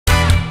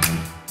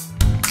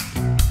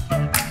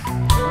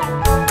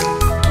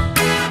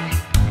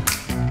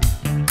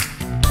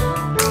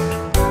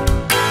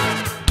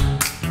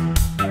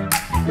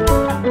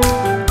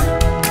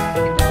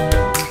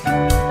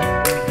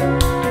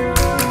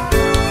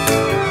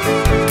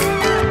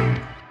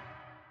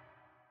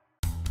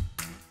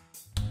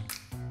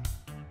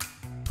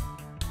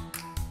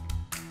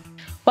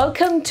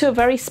Welcome to a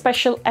very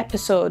special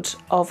episode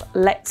of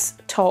Let's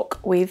Talk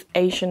with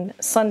Asian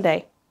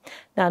Sunday.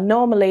 Now,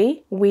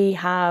 normally we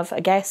have a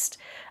guest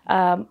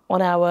on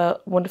our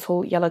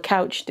wonderful yellow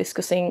couch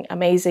discussing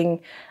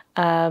amazing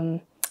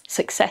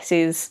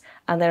successes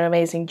and their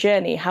amazing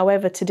journey.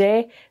 However,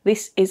 today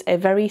this is a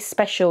very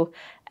special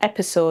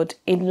episode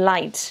in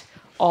light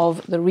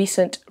of the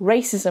recent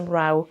racism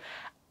row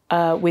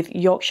with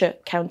Yorkshire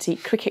County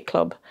Cricket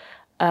Club.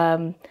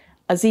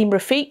 Azim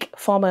Rafiq,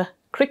 former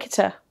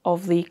cricketer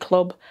of the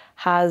club,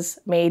 has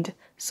made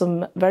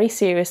some very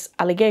serious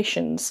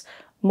allegations.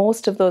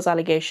 Most of those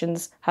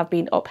allegations have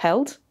been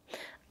upheld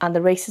and the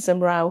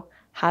racism row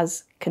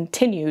has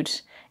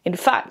continued. In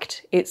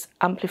fact, it's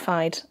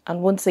amplified,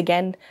 and once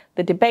again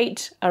the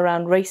debate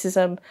around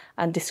racism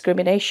and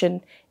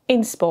discrimination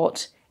in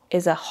sport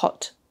is a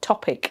hot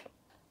topic.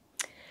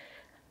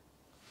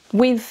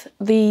 With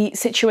the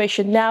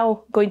situation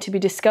now going to be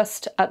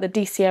discussed at the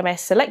DCMS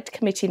Select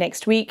Committee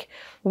next week,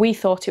 we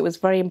thought it was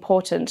very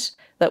important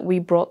that we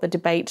brought the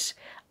debate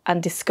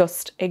and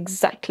discussed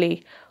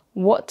exactly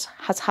what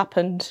has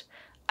happened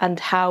and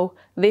how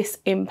this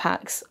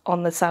impacts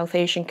on the South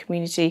Asian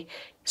community.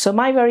 So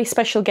my very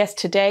special guest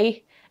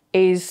today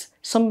is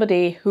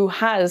somebody who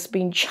has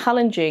been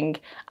challenging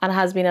and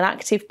has been an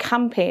active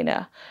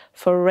campaigner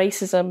for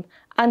racism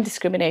and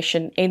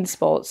discrimination in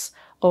sports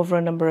over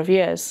a number of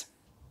years.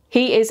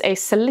 He is a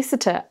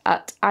solicitor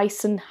at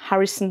Ison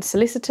Harrison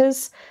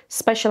Solicitors,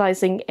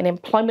 specialising in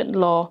employment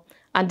law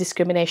and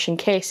discrimination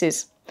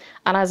cases.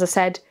 And as I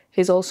said,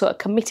 he's also a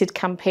committed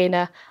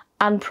campaigner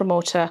and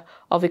promoter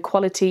of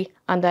equality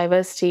and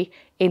diversity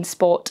in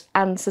sport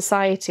and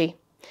society.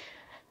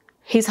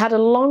 He's had a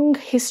long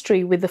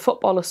history with the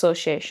Football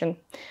Association,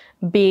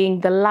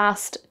 being the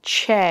last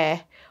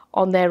chair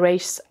on their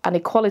Race and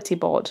Equality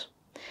Board.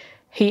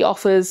 He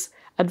offers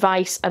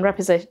advice and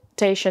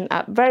representation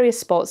at various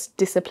sports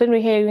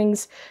disciplinary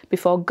hearings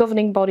before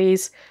governing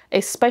bodies,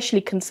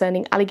 especially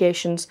concerning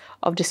allegations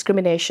of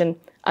discrimination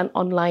and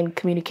online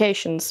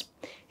communications.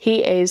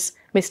 He is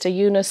Mr.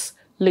 Yunus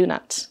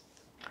Lunat.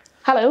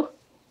 Hello.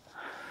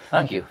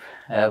 Thank you.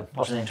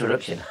 What an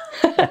introduction.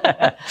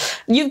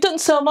 You've done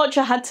so much,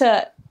 I had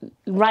to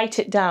write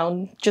it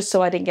down just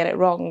so I didn't get it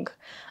wrong.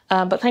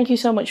 But thank you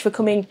so much for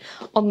coming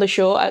on the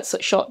show at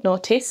such short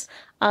notice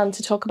and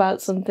to talk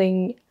about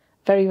something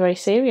very, very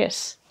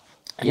serious.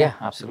 Yeah,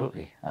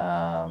 absolutely.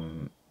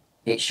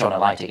 It's shone a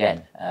light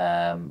again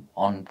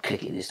on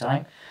cricket this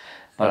time.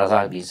 But as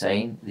I've been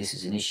saying, this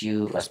is an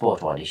issue, a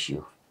sport-wide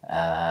issue.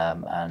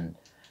 And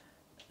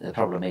the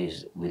problem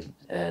is with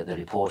the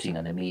reporting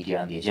and the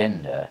media and the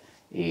agenda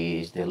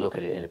is they look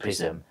at it in a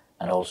prism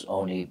and also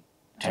only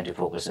tend to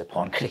focus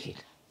upon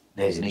cricket.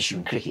 There's an issue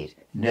in cricket.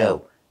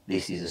 No,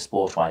 this is a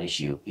sport-wide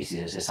issue. This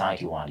is a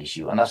society-wide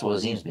issue. And that's what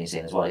Azim's been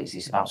saying as well.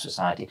 It's about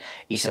society.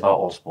 It's about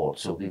all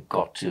sports. So we've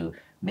got to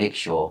make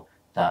sure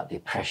that the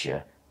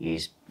pressure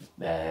is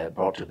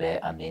brought to bear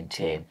and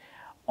maintained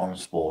on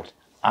sport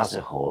as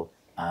a whole.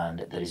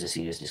 And there is a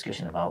serious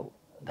discussion about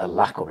the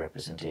lack of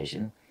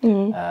representation,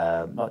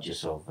 not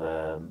just of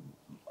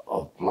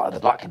the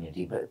black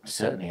community, but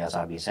certainly, as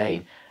I've been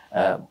saying,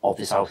 of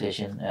the South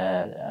Asian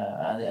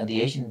and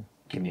the Asian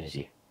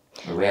community.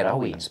 Where are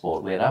we in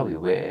sport? Where are we?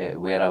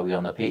 Where are we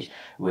on the pitch?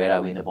 Where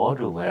are we in the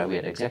boardroom? Where are we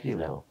at executive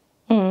level?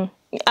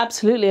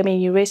 Absolutely. I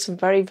mean, you raised some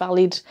very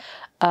valid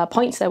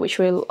points there, which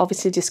we'll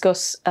obviously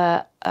discuss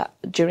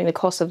during the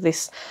course of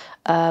this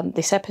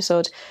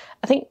episode.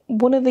 I think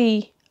one of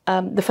the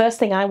first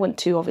thing I want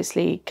to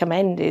obviously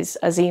commend is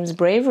Azim's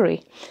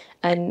bravery.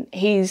 And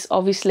he's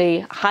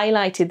obviously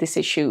highlighted this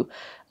issue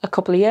a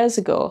couple of years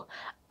ago.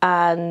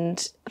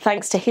 And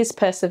thanks to his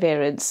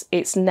perseverance,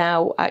 it's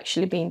now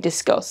actually being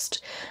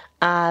discussed.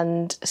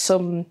 And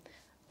some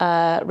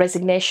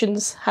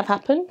resignations have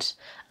happened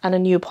and a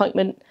new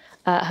appointment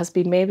has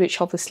been made, which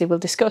obviously we'll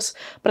discuss.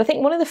 But I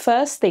think one of the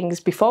first things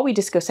before we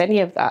discuss any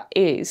of that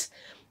is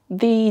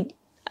the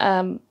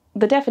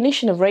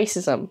definition of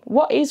racism.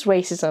 What is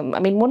racism? I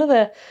mean, one of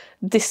the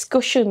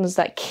discussions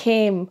that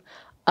came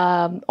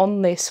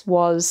on this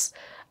was,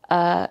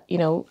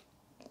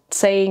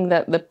 saying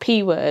that the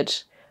P word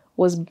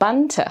was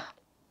banter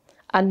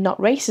and not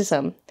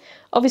racism.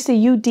 Obviously,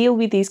 you deal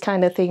with these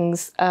kind of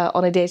things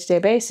on a day-to-day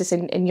basis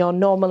in your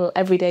normal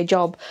everyday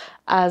job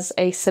as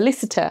a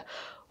solicitor.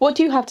 What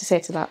do you have to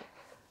say to that?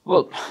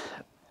 Well,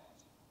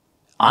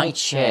 I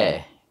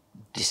chair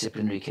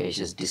disciplinary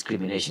cases,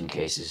 discrimination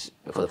cases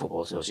for the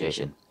Football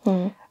Association.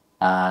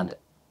 And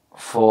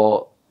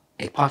for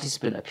a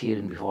participant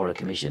appearing before a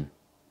commission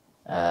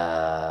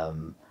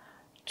to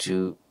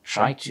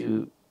try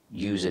to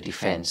use a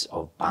defence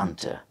of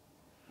banter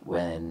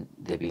when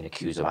they're being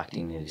accused of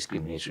acting in a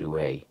discriminatory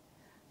way,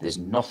 there's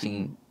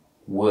nothing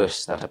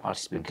worse that a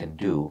participant can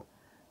do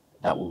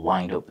that will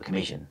wind up the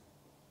commission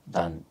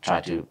than try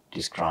to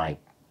describe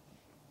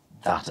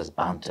that as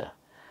banter.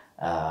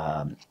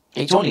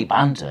 It's only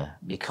banter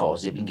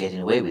because they've been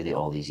getting away with it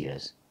all these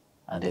years,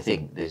 and they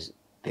think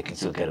they can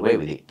still get away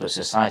with it. But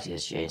society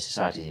has changed,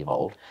 society has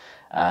evolved,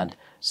 and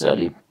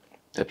certainly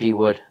the P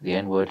word, the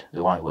N word,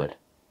 the Y word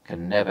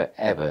can never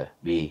ever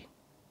be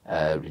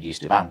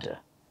reduced to banter,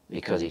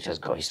 because it has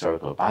got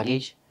historical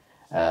baggage,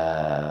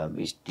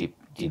 it's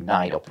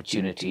denied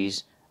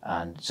opportunities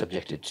and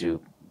subjected to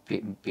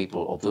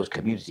people of those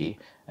community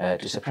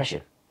to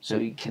suppression. So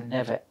it can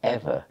never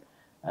ever,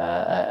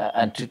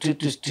 and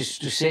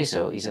to say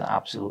so is an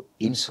absolute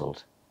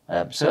insult,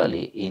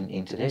 certainly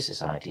in today's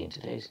society,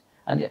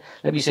 and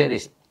let me say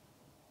this.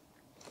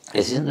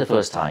 This isn't the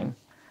first time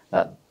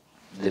that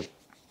the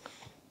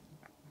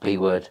P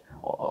word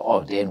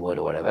or the N word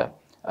or whatever,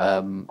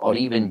 or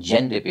even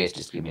gender-based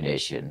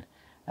discrimination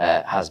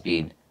has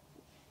been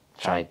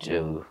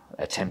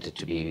attempted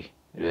to be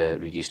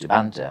reduced to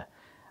banter.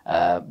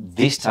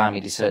 This time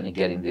it is certainly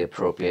getting the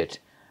appropriate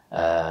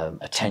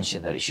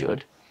attention that it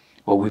should.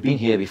 But we've been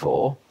here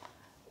before,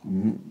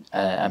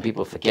 and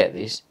people forget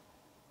this.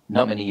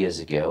 Not many years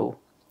ago,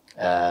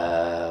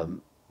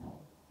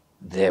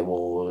 there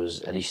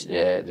was an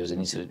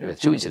incident. There were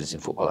two incidents in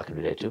football I can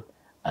relate to,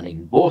 and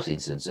in both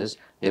instances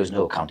there was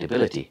no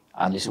accountability.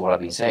 And this is what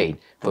I've been saying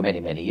for many,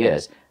 many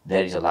years.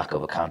 There is a lack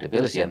of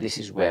accountability, and this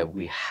is where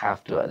we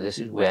have to. This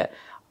is where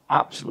I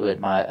absolutely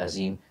admire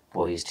Azim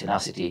for his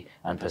tenacity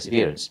and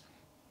perseverance.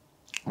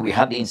 We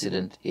had the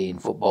incident in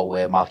football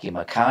where Malky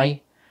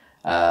Mackay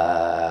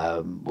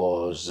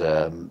was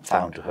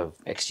found to have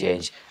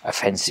exchanged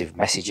offensive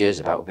messages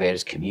about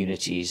various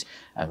communities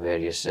and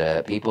various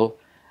people.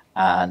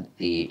 And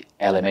the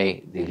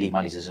LMA, the League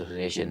Managers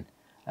Association,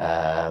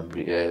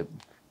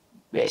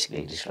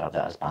 basically described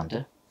that as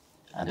banter,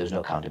 and there was no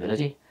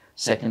accountability.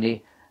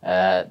 Secondly,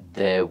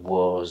 there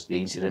was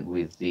the incident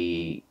with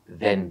the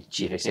then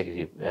Chief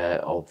Executive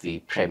of the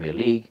Premier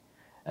League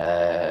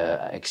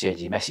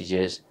exchanging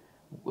messages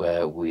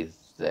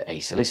with a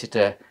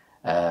solicitor,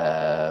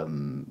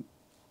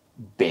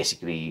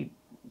 basically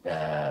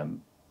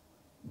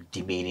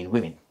demeaning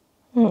women,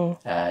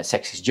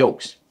 sexist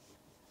jokes,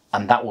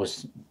 and that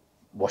was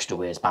washed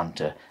away as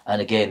banter.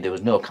 And again, there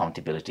was no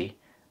accountability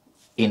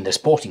in the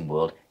sporting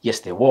world. Yes,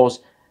 there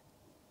was,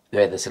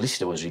 where the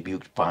solicitor was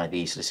rebuked by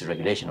the Solicitor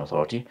Regulation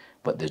Authority,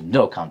 but there's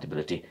no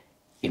accountability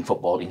in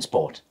football, in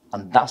sport.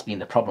 And that's been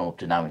the problem up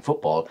to now in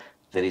football.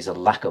 There is a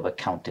lack of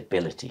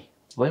accountability.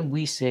 When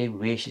we say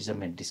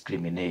racism and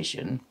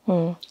discrimination,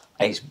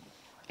 it's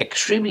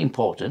extremely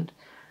important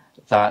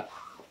that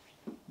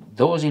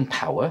those in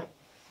power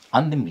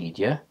and the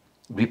media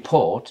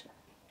report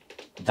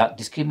that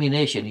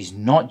discrimination is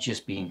not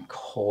just being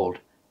called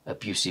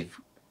abusive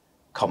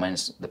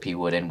comments, the P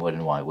word, N word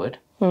and Y word.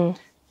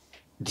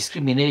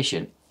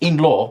 Discrimination in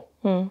law,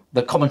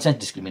 the common sense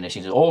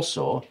discrimination, is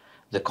also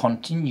the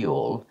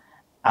continual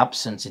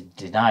absence and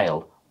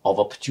denial of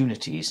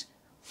opportunities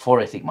for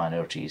ethnic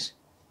minorities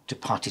to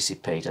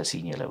participate at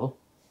senior level,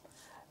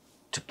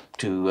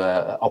 to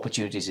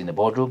opportunities in the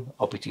boardroom,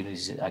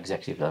 opportunities at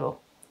executive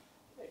level.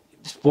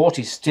 Sport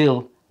is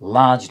still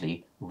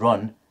largely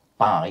run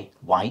by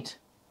white,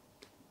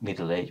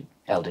 middle-aged,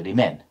 elderly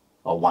men,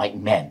 or white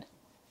men.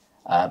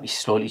 It's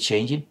slowly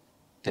changing.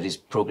 There is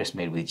progress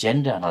made with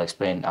gender, and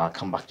I'll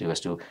come back to as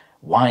to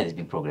why there's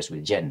been progress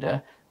with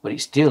gender, but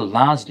it's still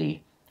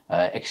largely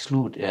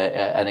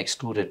an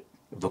excluded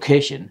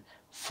vocation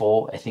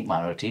for ethnic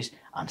minorities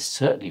and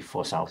certainly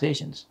for South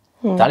Asians.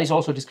 That is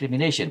also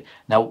discrimination.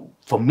 Now,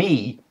 for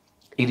me,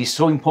 it is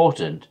so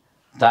important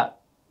that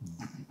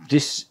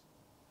this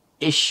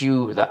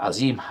issue that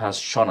Azim has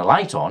shone a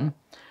light on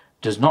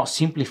does not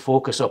simply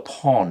focus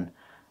upon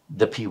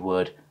the P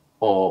word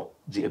or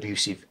the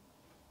abusive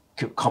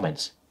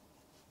comments.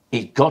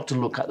 It's got to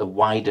look at the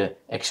wider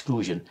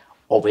exclusion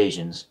of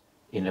Asians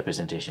in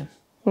representation.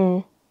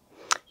 You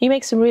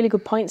make some really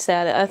good points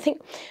there. I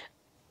think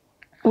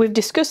we've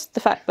discussed the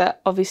fact that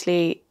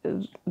obviously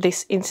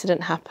this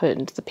incident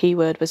happened, the P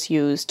word was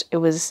used, it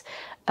was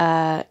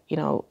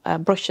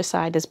brushed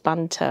aside as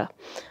banter,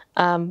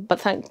 but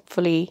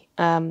thankfully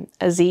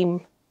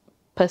Azim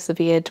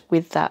persevered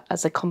with that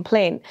as a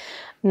complaint.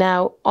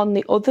 Now, on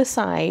the other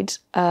side,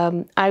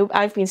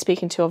 I've been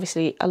speaking to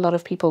obviously a lot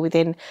of people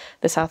within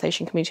the South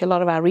Asian community, a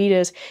lot of our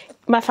readers,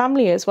 my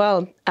family as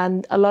well,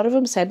 and a lot of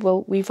them said,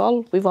 "Well, we've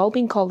all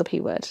been called the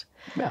P word."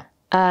 Yeah.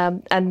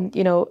 And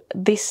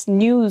this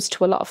news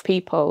to a lot of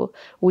people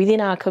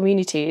within our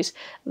communities,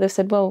 they've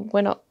said, "Well,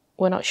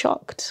 we're not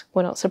shocked,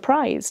 we're not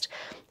surprised."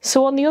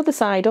 So on the other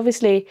side,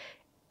 obviously,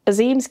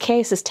 Azim's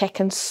case has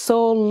taken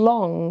so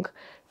long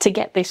to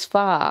get this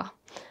far.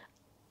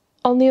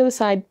 On the other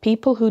side,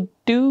 people who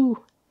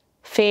do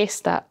face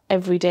that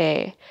every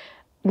day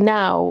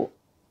now,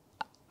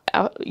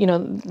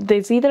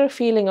 there's either a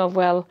feeling of,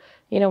 well,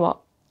 you know what,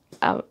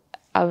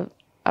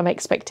 I'm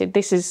expected.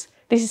 This is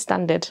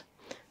standard.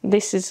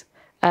 This is,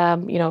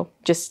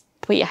 just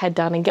put your head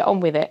down and get on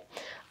with it.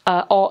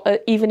 Or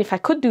even if I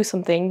could do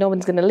something, no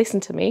one's going to listen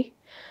to me.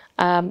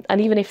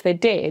 And even if they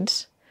did,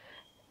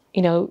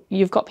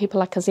 you've got people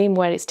like Azim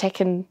where it's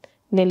taken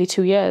nearly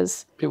 2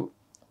 years.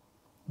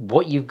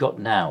 What you've got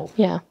now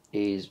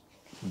is,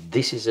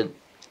 this isn't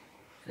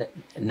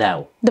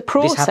now. The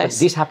process.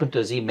 This happened to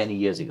Azim many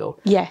years ago.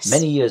 Yes.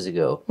 Many years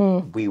ago,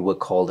 we were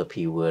called the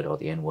P word or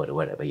the N word or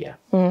whatever,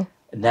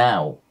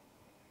 Now,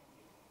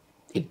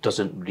 it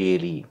doesn't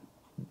really,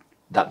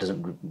 that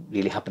doesn't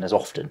really happen as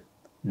often,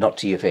 not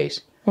to your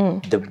face.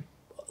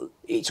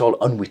 It's all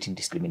unwitting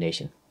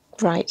discrimination.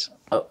 Right.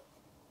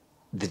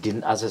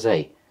 As I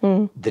say,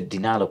 the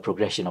denial of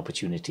progression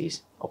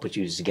opportunities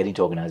to get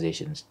into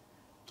organisations,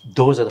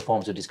 those are the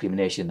forms of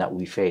discrimination that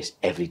we face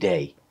every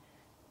day.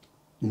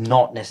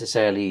 Not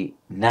necessarily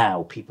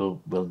now,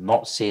 people will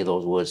not say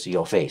those words to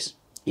your face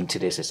in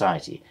today's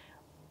society.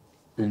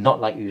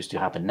 Not like it used to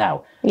happen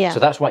now. Yeah.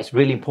 So that's why it's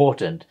really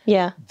important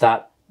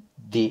that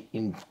the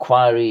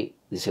inquiry,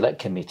 the select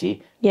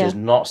committee, does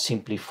not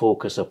simply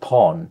focus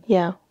upon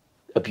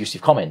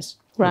abusive comments.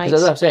 Right.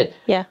 Because as I've said,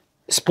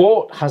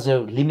 sport has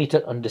a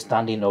limited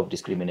understanding of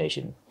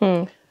discrimination.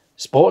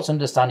 Sport's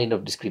understanding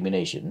of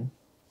discrimination,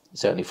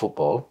 certainly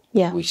football,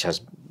 which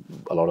has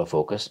a lot of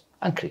focus,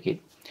 and cricket,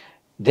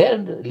 their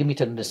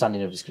limited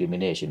understanding of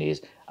discrimination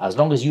is as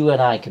long as you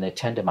and I can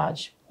attend a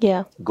match,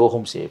 go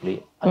home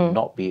safely, and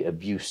not be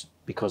abused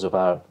because of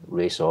our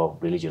race or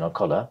religion or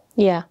colour,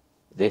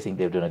 they think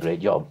they've done a great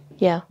job.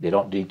 They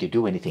don't need to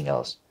do anything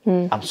else.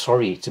 I'm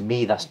sorry, to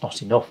me that's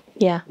not enough.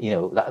 You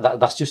know,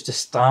 that's just a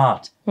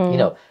start. You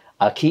know,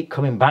 I keep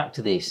coming back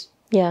to this.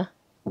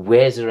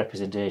 Where's the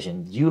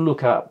representation? You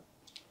look at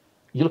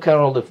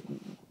all the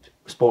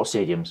sports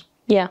stadiums.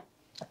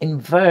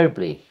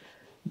 Invariably,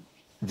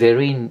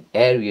 they're in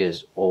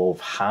areas of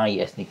high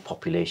ethnic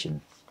population.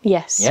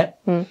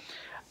 And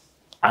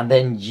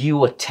then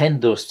you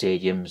attend those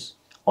stadiums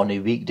on a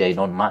weekday,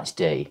 non-match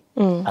day,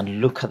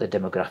 and look at the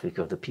demographic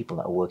of the people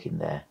that are working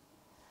there.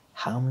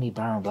 How many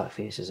brown and black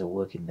faces are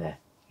working there?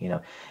 You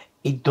know,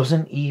 it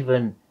doesn't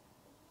even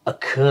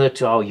occur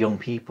to our young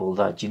people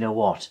that, you know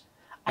what,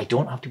 I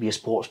don't have to be a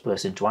sports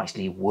person to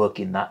actually work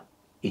in that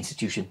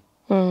institution.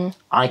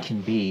 I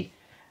can be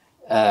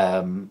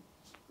a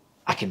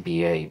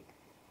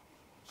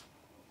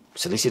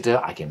solicitor,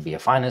 I can be a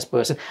finance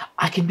person,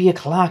 I can be a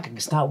clerk, I can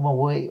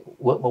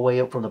work my way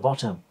up from the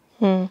bottom.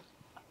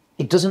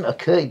 It doesn't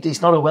occur,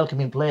 it's not a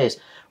welcoming place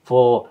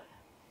for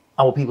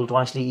our people to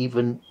actually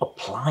even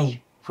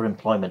apply for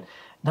employment.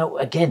 Now,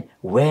 again,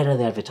 where are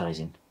they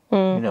advertising?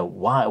 You know,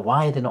 why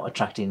are they not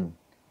attracting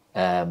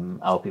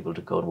our people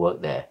to go and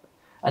work there?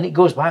 And it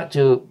goes back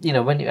to, you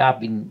know, when I've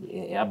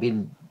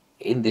been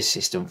in this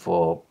system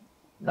for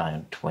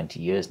 20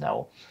 years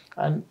now,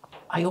 and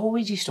I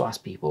always used to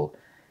ask people,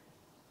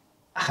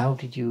 how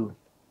did you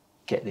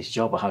get this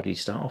job, or how did you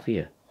start off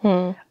here?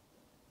 And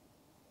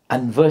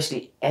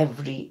virtually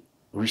every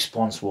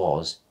response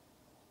was,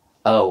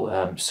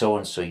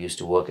 so-and-so used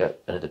to work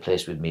at another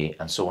place with me,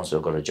 and so-and-so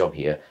got a job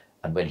here,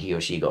 and when he or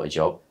she got a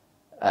job,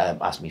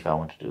 asked me if I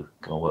wanted to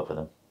come and work for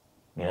them.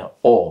 You know,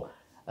 or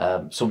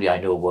somebody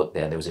I know worked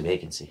there and there was a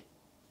vacancy.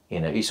 You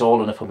know, it's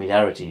all on a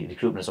familiarity,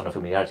 recruitment's on a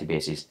familiarity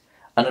basis.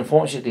 And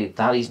unfortunately,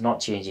 that is not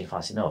changing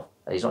fast enough.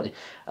 It's not,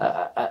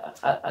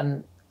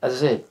 and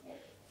as I said,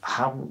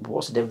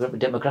 what's the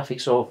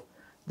demographics of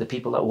the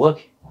people that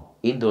work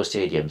in those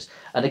stadiums?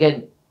 And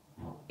again,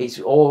 it's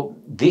all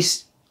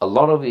this, a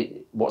lot of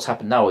it, what's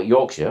happened now at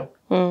Yorkshire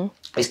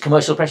is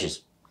commercial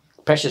pressures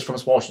from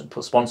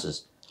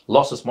sponsors,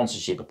 lots of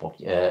sponsorship.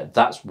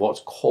 That's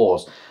what's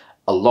caused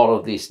a lot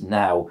of this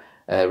now,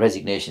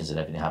 resignations and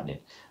everything happening.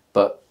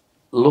 But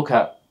look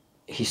at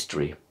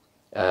history,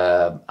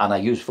 and I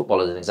use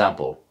football as an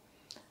example.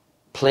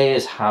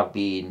 Players have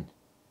been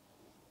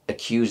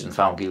accused and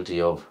found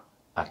guilty of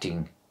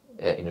acting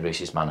in a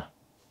racist manner.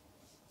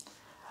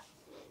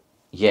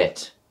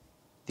 Yet,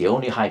 the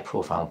only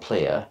high-profile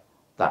player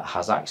that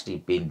has actually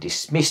been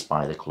dismissed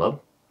by the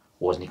club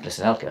was Nicholas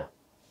Anelka.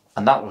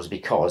 And that was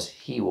because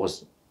he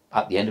was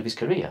at the end of his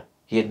career.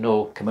 He had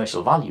no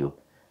commercial value.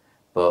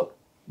 But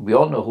we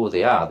all know who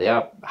they are. They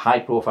are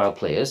high-profile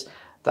players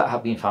that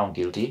have been found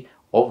guilty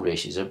of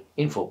racism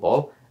in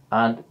football,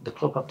 and the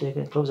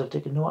clubs have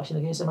taken no action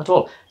against them at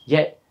all.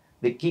 Yet,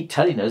 they keep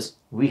telling us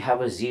we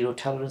have a zero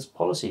tolerance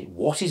policy.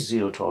 What is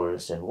zero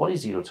tolerance then? What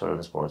is zero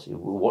tolerance policy?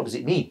 What does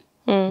it mean?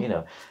 You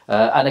know,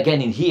 and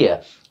again in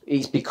here,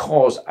 it's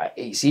because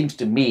it seems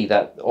to me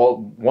that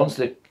once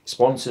the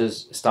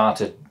sponsors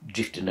started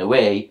drifting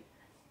away,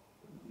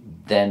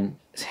 then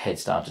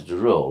heads started to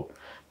roll.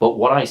 But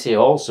what I say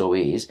also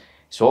is,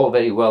 it's all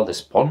very well the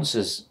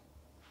sponsors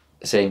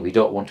saying we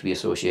don't want to be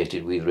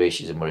associated with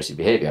racism or racist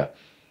behaviour.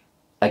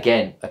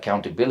 Again,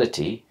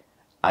 accountability,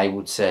 I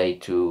would say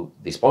to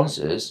the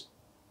sponsors,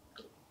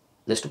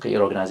 let's look at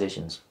your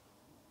organisations.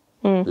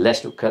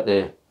 Let's look at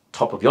the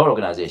top of your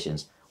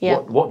organisations.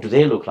 What do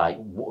they look like?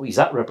 Is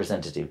that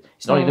representative?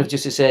 It's not enough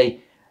just to say,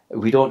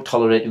 we don't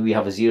tolerate, we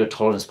have a zero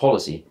tolerance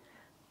policy.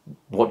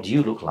 What do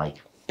you look like?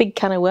 Big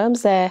can of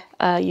worms there,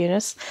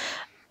 Yunus.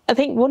 I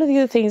think one of the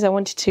other things I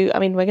wanted to, I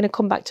mean, we're going to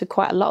come back to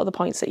quite a lot of the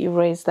points that you've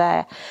raised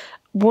there.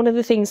 One of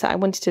the things that I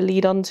wanted to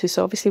lead on to,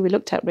 so obviously we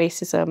looked at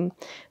racism,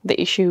 the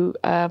issue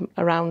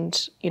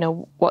around, you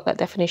know, what that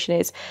definition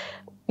is.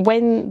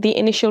 When the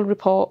initial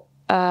report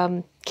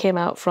came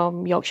out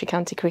from Yorkshire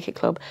County Cricket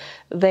Club,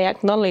 they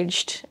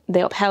acknowledged,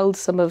 they upheld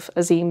some of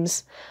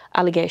Azim's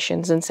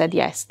allegations and said,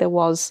 yes, there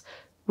was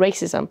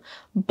racism,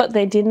 but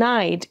they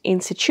denied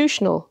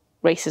institutional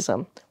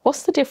racism.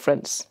 What's the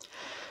difference?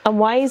 And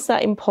why is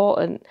that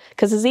important?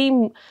 Because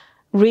Azim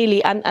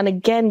really, and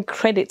again,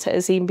 credit to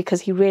Azim,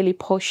 because he really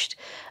pushed,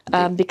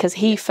 because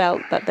he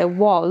felt that there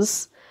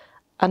was,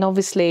 and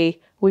obviously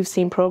we've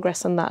seen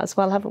progress on that as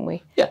well, haven't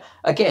we? Yeah,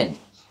 again,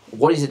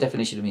 what is the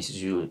definition of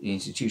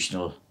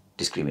institutional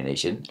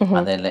discrimination?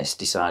 And then let's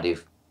decide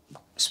if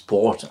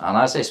sport, and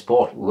I say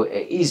sport,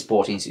 is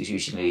sport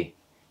institutionally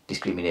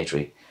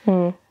discriminatory?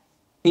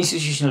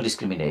 Institutional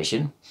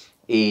discrimination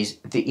is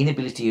the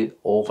inability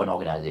of an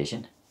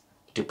organisation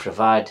to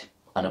provide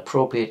an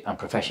appropriate and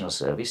professional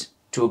service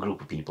to a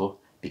group of people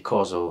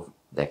because of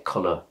their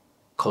colour,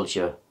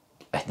 culture,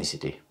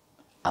 ethnicity.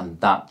 And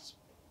that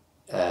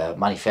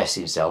manifests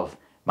itself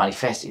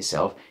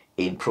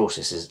in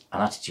processes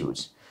and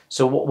attitudes.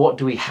 So what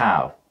do we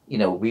have? You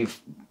know,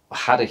 we've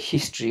had a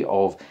history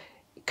of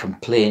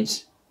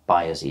complaints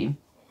by Azim.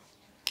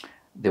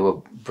 They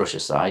were brushed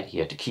aside. He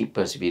had to keep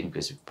persevering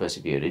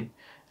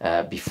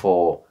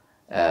before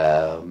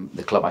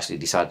the club actually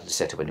decided to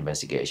set up an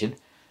investigation.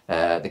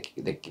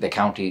 The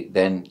county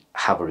then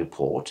have a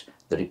report.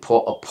 The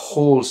report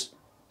upholds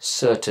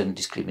certain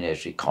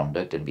discriminatory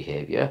conduct and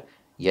behaviour,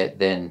 yet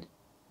then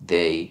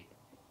they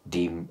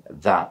deem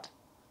that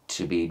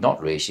to be not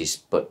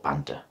racist but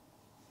banter.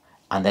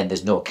 And then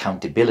there's no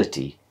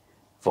accountability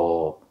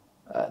for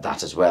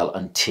that as well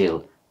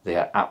until they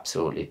are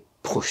absolutely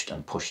pushed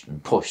and pushed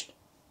and pushed.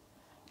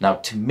 Now,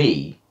 to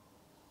me,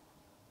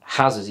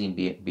 has Azim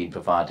been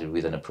provided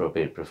with an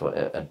appropriate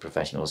and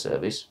professional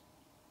service?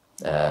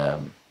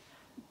 Has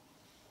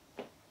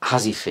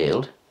he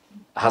failed?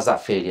 Has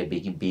that failure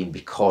been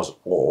because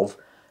of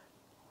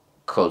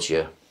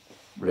culture,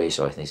 race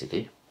or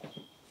ethnicity?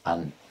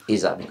 And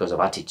is that because of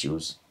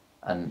attitudes?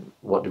 And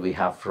what do we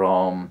have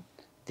from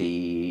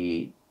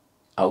the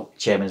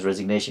chairman's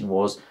resignation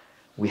was,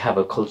 we have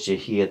a culture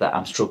here that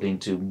I'm struggling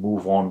to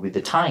move on with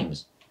the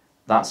times.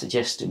 That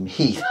suggests to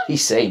me that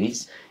he's saying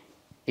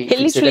he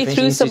literally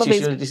threw some of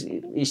his...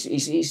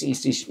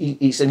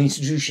 It's an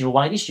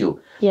institutional-wide issue.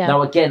 Yeah.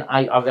 Now, again,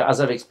 as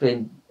I've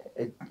explained,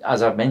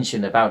 as I've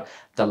mentioned about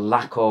the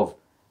lack of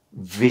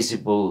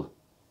visible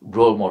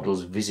role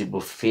models,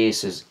 visible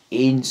faces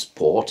in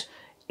sport,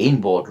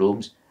 in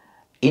boardrooms,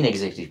 in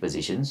executive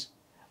positions,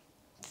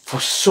 for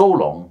so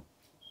long,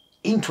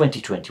 in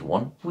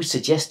 2021, which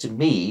suggests to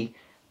me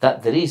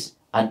that there is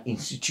an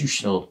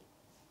institutional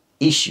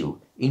issue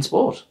in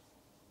sport,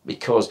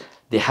 because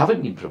they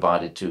haven't been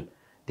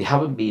they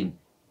haven't been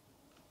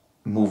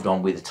moved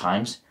on with the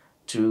times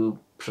to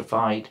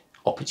provide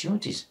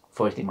opportunities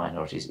for ethnic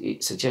minorities.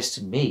 It suggests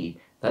to me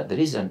that there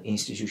is an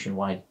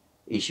institution-wide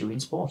issue in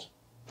sport.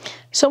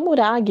 Some would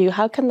argue,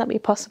 how can that be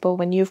possible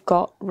when you've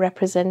got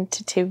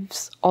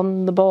representatives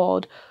on the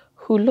board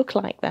who look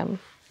like them?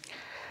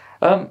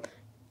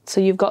 So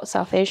you've got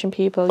South Asian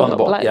people, you've got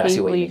black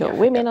people, you've got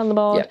women on the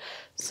board. Yeah.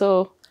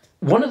 So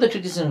one of the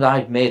criticisms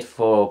I've made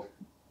for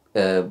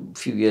a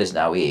few years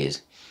now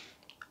is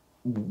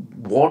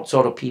what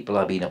sort of people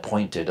are being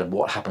appointed and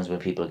what happens when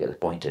people get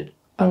appointed.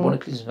 And one of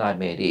the criticisms I've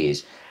made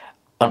is,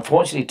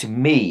 unfortunately to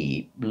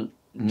me,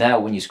 now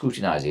when you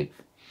scrutinise it,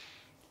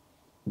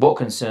 what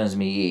concerns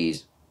me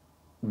is,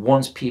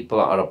 once people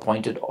are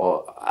appointed,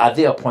 or are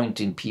they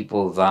appointing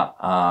people that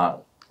are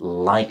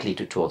likely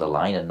to toe the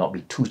line and not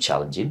be too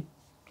challenging,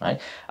 right?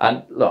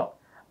 And look,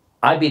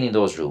 I've been in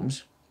those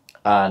rooms,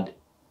 and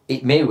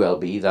it may well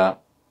be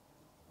that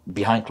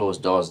behind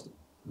closed doors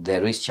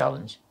there is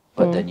challenge,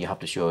 but then you have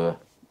to show a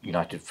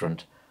united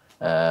front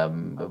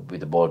with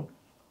the board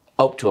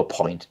up to a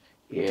point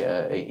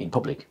in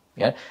public.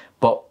 Yeah,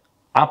 but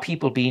are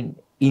people being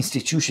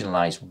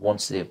institutionalized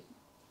once they've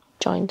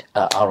joined,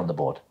 are on the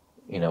board?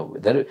 You know,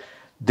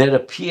 there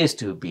appears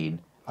to have been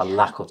a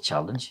lack of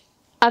challenge.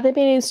 Are they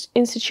being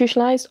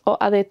institutionalized, or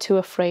are they too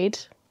afraid?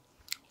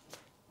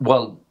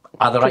 Well,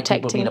 are the right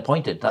people being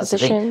appointed? That's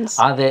positions.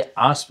 The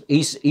thing.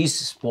 Is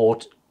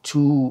sport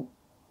too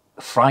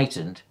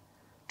frightened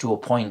to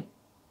appoint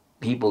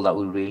people that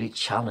will really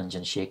challenge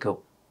and shake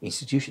up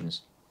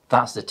institutions?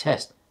 That's the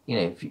test. You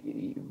know,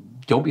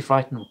 don't be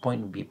frightened of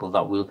appointing people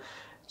that will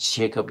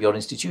shake up your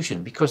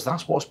institution, because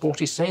that's what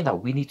sport is saying,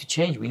 that we need to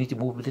change, we need to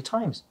move with the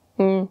times.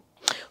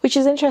 Which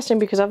is interesting,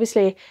 because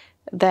obviously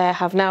there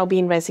have now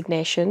been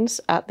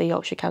resignations at the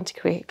Yorkshire County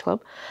Cricket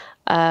Club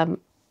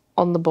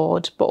on the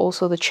board, but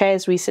also the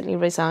chair's recently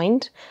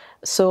resigned.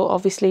 So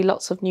obviously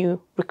lots of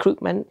new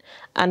recruitment,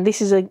 and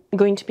this is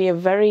going to be a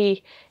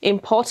very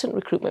important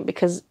recruitment,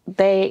 because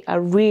they are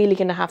really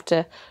going to have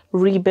to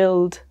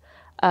rebuild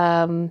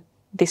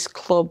this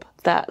club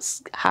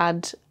that's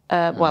had,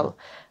 well,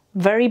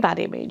 very bad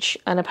image,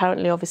 and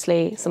apparently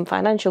obviously some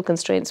financial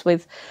constraints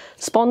with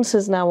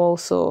sponsors now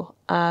also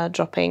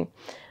dropping.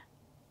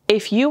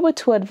 If you were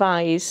to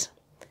advise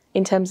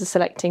in terms of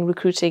selecting,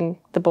 recruiting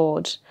the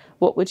board,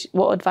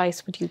 what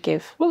advice would you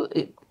give? Well,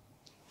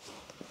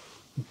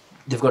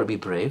 they've got to be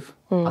brave,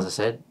 as I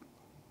said.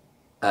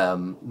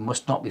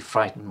 Must not be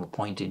frightened of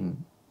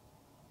appointing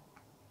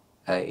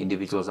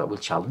individuals that will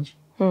challenge,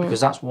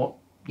 because that's what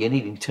you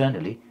need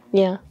internally.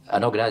 Yeah,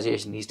 an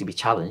organisation needs to be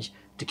challenged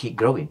to keep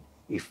growing.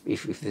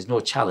 if there's no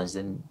challenge,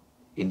 then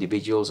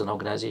individuals and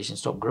organisations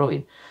stop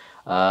growing.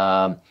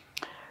 They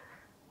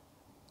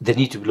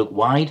need to look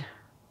wide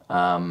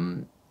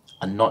and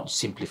not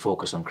simply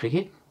focus on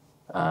cricket.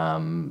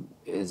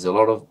 There's a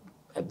lot of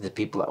the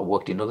people that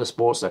worked in other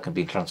sports that can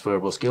be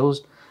transferable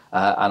skills,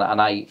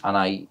 and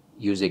I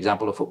use the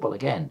example of football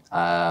again.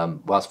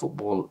 Whilst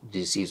football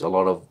receives a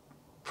lot of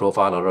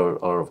profile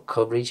or of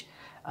coverage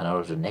and a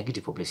lot of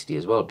negative publicity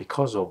as well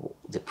because of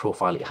the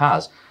profile it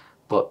has,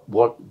 but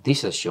what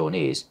this has shown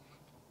is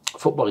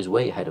football is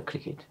way ahead of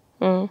cricket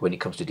when it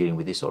comes to dealing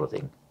with this sort of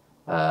thing.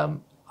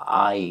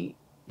 I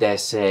dare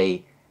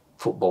say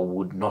football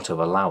would not have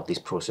allowed this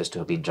process to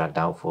have been dragged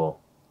out for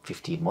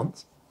 15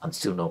 months and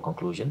still no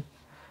conclusion.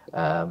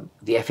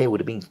 The FA would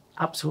have been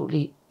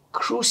absolutely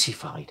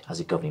crucified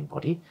as a governing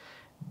body.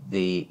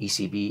 The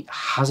ECB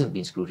hasn't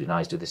been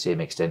scrutinised to the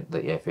same extent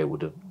that the FA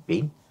would have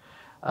been.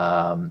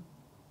 And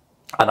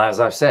as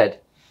I've said,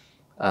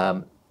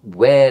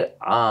 where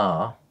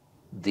are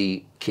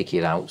the kick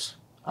it outs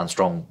and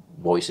strong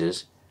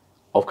voices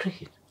of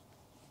cricket?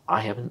 I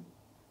haven't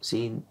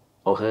seen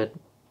or heard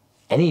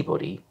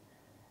anybody.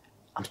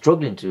 I'm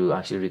struggling to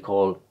actually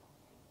recall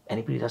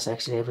anybody that's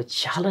actually ever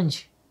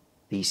challenged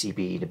the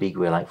ECB in a big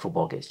way like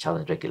football gets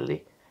challenged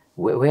regularly.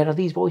 Where are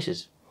these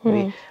voices? I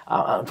mean,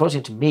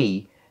 unfortunately to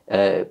me,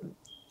 the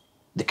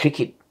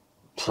cricket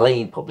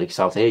playing public,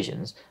 South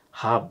Asians,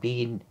 have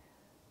been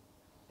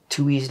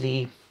too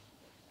easily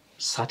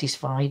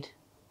satisfied.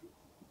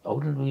 I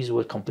wouldn't use the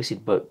word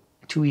complicit, but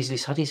too easily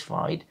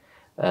satisfied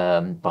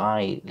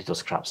by little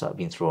scraps that have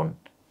been thrown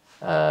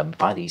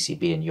by the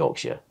ECB in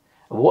Yorkshire.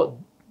 When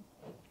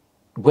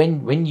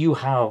you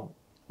have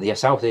the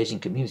South Asian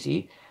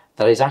community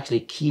that is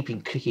actually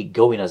keeping cricket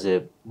going as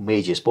a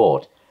major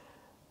sport,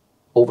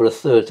 over a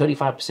third,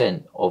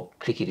 35% of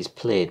cricket is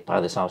played by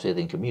the South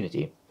Asian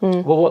community.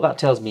 Well, what that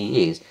tells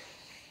me is,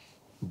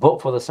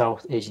 but for the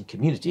South Asian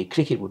community,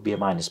 cricket would be a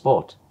minor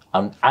sport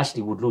and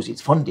actually would lose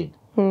its funding.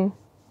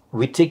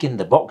 We're ticking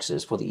the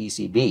boxes for the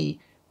ECB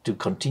to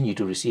continue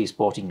to receive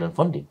Sport England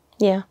funding.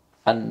 Yeah.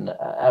 And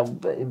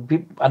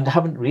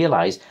haven't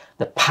realised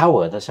the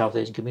power the South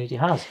Asian community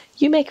has.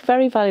 You make a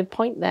very valid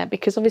point there,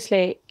 because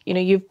obviously, you know,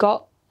 you've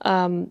got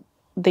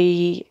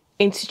the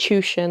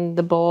institution,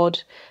 the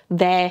board,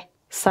 their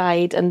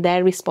side and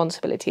their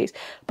responsibilities,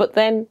 but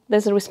then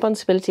there's a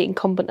responsibility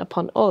incumbent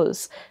upon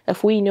us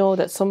if we know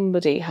that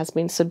somebody has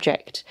been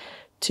subject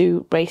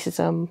to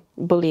racism,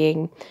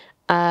 bullying.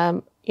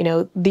 You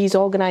know, these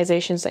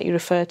organisations that you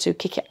refer to,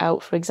 Kick It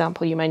Out, for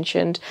example, you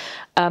mentioned,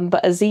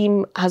 but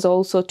Azim has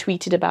also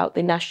tweeted about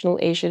the National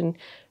Asian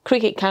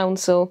Cricket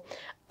Council.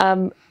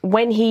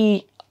 When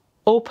he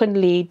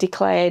openly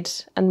declared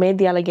and made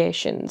the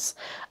allegations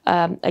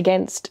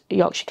against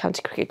Yorkshire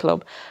County Cricket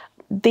Club,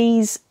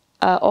 these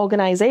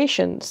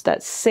organisations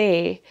that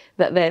say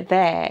that they're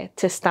there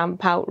to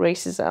stamp out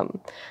racism,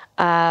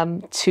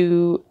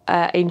 to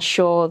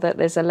ensure that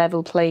there's a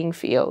level playing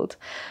field,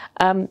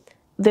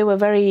 they were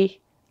very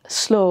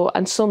slow,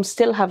 and some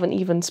still haven't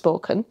even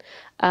spoken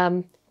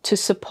to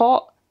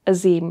support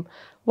Azim.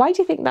 Why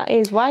do you think that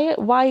is?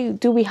 Why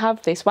do we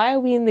have this? Why are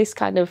we in this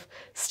kind of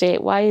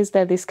state? Why is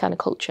there this kind of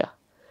culture?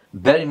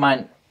 Bear in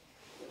mind,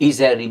 is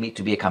there a limit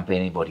to be a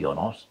campaigning body or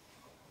not?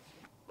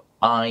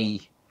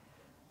 I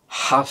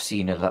have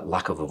seen a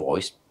lack of a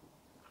voice.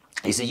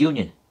 It's a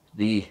union,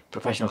 the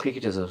Professional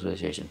Cricketers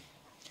Association.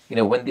 You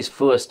know, when this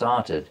first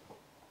started,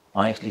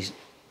 I actually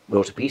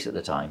wrote a piece at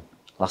the time,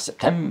 last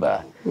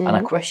September, and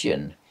I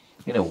questioned,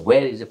 you know,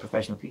 where is the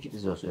Professional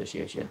Cricketers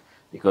Association?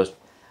 Because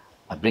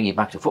I bring it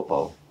back to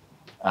football,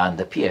 and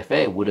the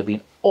PFA would have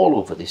been all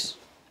over this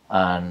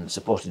and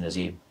supporting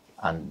Azim,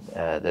 and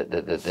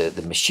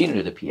the machinery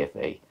of the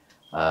PFA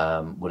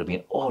would have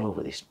been all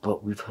over this,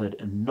 but we've heard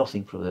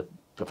nothing from the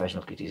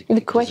Professional Cricketers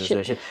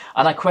Association.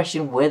 And I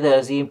question whether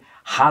Azim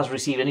has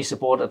received any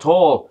support at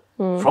all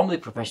from the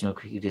Professional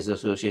Cricketers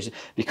Association,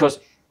 because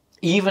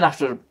even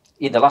after,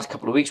 in the last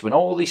couple of weeks, when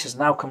all this has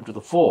now come to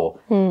the fore,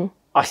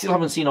 I still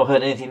haven't seen or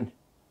heard anything,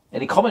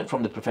 any comment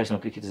from the Professional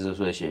Cricketers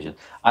Association.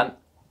 And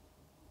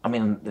I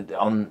mean,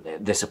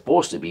 they're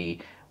supposed to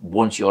be,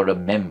 once you're a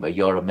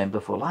member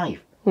for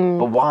life.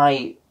 But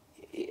why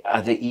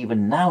are they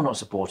even now not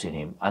supporting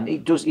him? And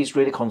it's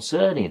really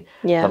concerning,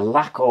 the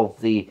lack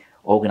of the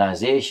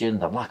organisation,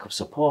 the lack of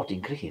support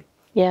in cricket.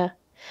 Yeah.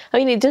 I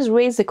mean, it does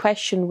raise the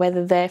question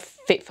whether they're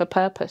fit for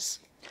purpose.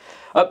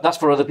 That's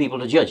for other people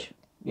to judge,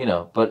 you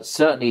know, but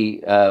certainly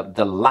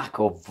the lack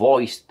of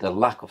voice, the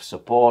lack of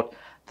support,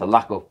 the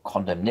lack of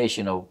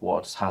condemnation of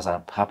what has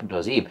happened to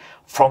Azim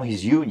from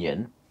his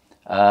union,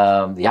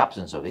 the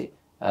absence of it,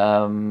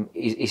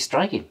 is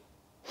striking.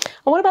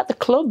 And what about the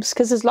clubs?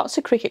 Because there's lots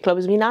of cricket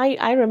clubs. I mean,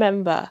 I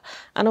remember,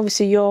 and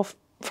obviously you're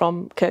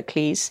from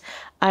Kirklees,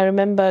 I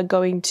remember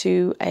going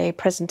to a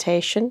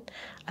presentation,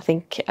 I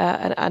think,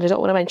 and I don't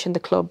want to mention the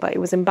club, but it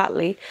was in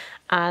Batley,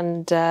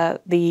 and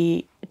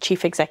the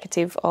chief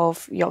executive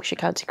of Yorkshire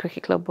County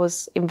Cricket Club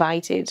was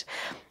invited.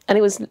 And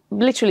it was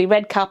literally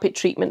red carpet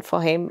treatment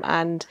for him,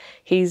 and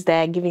he's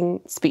there giving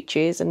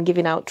speeches and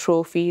giving out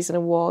trophies and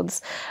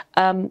awards.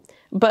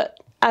 But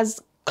as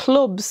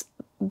clubs,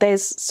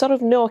 there's sort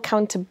of no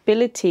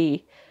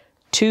accountability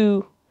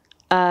to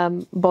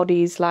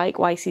bodies like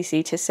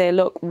YCC to say,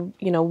 look,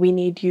 you know, we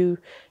need you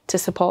to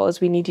support us,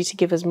 we need you to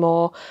give us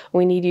more,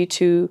 we need you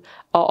to,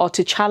 or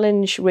to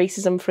challenge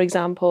racism, for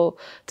example,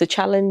 to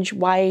challenge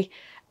why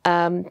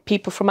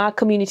people from our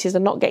communities are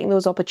not getting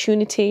those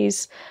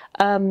opportunities.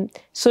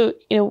 So,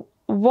 you know,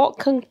 what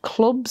can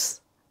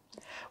clubs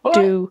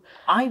do?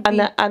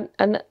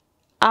 And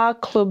are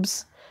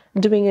clubs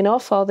doing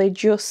enough, or are they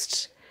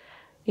just,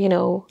 you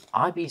know?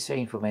 I've been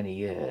saying for many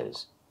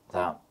years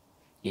that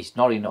it's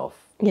not enough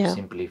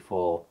simply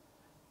for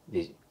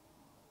the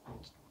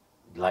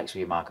likes of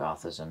your Mark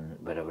Arthurs and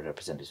whatever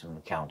representatives from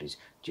the counties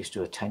just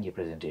do a 10-year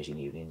presentation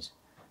evenings,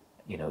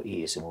 you know,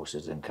 eat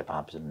samosas and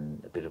kebabs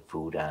and a bit of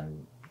food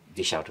and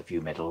dish out a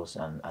few medals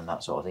and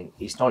that sort of thing.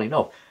 It's not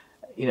enough.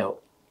 You know,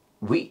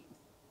 we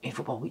in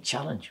football we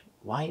challenge.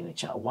 Why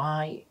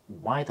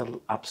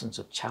the absence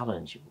of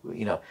challenge?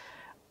 You know,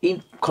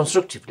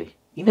 constructively,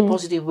 in a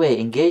positive way,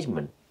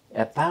 engagement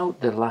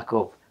about the lack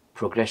of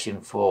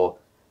progression for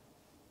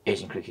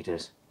Asian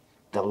cricketers,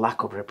 the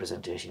lack of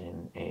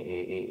representation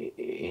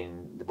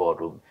in the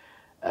boardroom.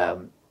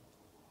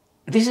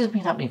 This has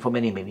been happening for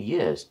many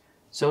years.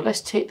 So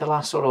let's take the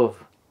last sort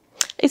of.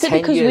 Is it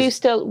because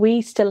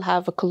we still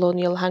have a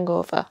colonial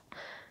hangover?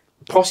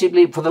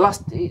 Possibly for the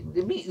last.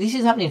 This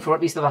is happening for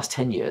at least the last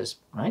 10 years,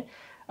 right?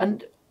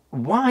 And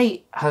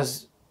why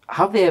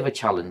have they ever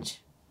challenged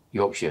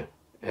Yorkshire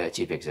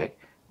Chief Exec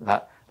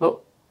that,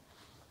 look,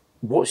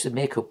 what's the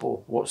makeup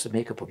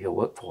of your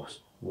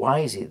workforce? Why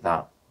is it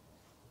that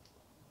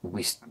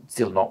we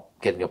still not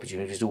getting the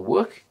opportunities to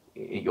work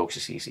in Yorkshire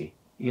CC?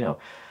 You know,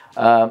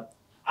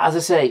 as I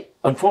say,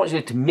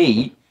 unfortunately to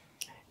me,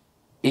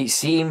 it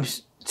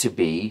seems to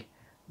be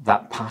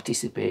that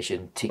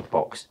participation tick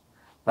box,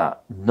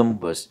 that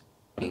numbers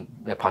in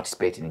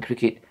participating in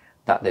cricket,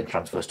 that then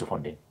transfers to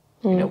funding.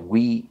 You know,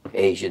 we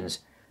Asians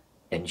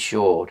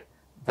ensure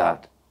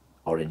that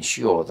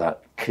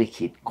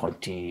cricket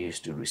continues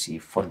to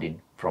receive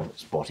funding from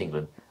Sport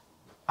England,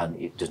 and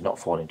it does not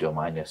fall into a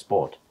minor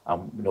sport.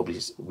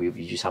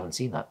 We just haven't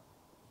seen that.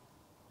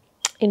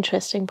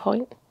 Interesting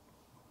point.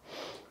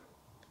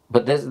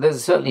 But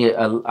there's certainly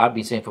I've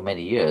been saying for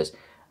many years,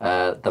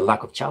 the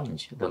lack of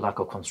challenge, the lack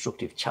of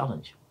constructive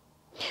challenge.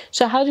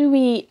 So how do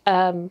we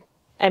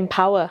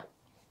empower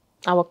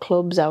our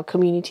clubs, our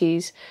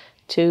communities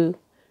to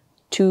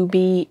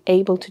be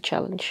able to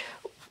challenge?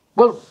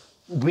 Well,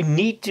 we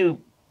need to,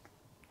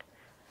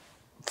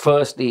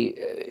 firstly,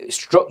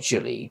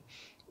 structurally,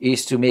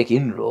 is to make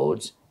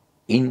inroads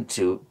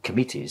into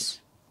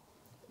committees.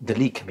 The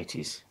league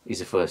committees is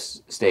the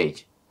first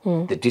stage.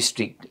 The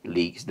district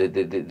leagues, they'll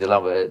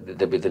have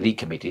the league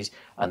committees,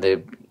 and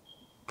there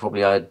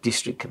probably are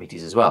district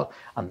committees as well.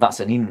 And that's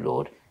an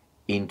inroad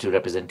into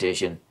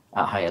representation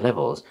at higher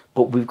levels.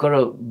 But we've got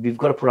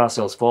to put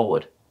ourselves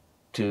forward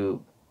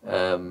to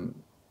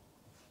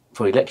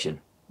for election.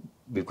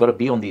 We've got to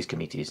be on these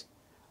committees,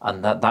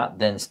 and that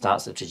then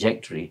starts a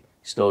trajectory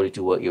slowly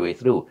to work your way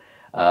through.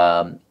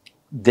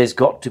 There's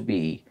got to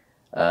be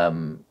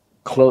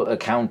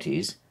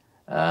counties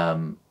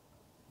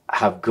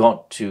have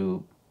got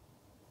to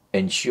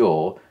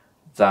ensure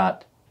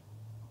that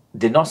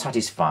they're not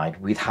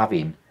satisfied with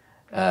having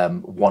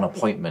one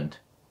appointment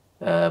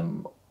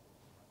of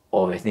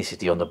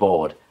ethnicity on the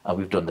board and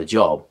we've done the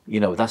job. You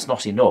know, that's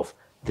not enough.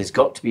 There's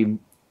got to be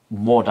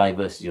more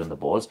diversity on the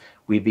boards.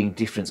 We bring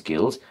different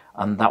skills,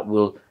 and that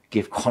will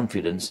give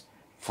confidence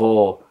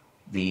for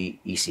the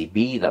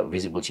ECB that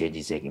visible change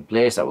is taking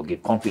place. That will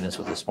give confidence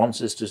for the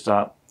sponsors to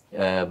start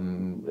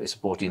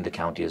supporting the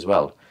county as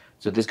well.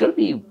 So there's got to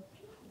be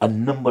a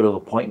number of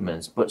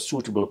appointments, but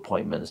suitable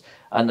appointments.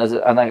 And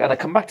I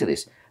come back to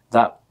this,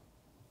 that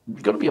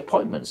there's got to be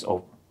appointments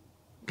of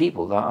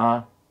people that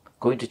are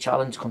going to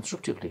challenge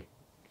constructively.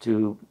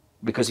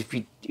 Because if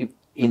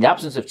in the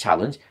absence of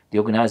challenge, the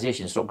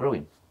organisation stops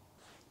growing.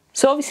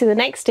 So obviously the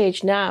next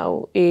stage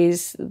now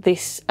is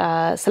this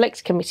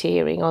select committee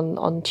hearing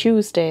on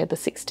Tuesday, the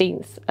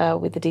 16th,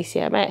 with the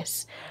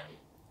DCMS.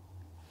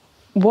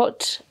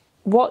 What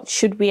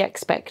should we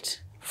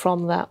expect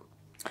from that?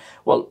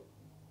 Well,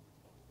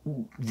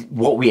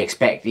 what we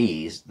expect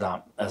is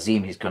that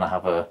Azim is going to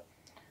have a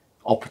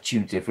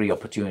free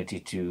opportunity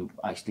to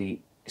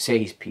actually say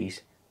his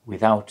piece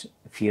without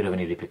fear of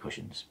any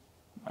repercussions.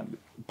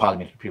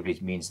 Parliamentary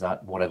privilege means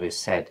that whatever is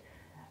said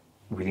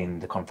within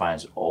the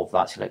confines of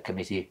that select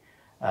committee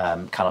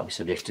cannot be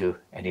subject to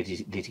any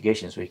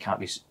litigation, so he can't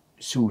be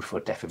sued for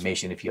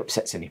defamation if he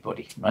upsets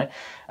anybody, right?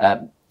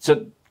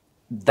 So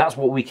that's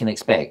what we can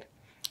expect.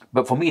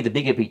 But for me, the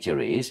bigger picture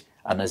is,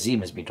 and Azim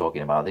has been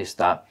talking about this,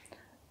 that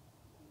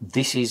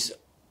this is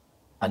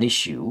an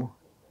issue,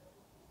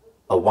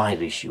 a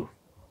wider issue,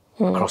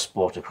 across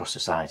sport, across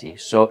society.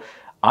 So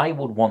I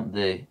would want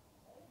the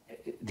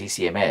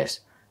DCMS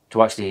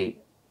to actually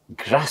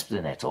grasp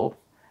the nettle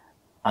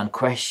and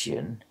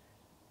question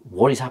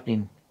what is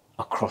happening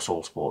across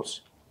all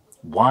sports?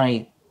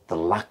 Why the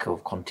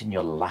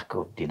continual lack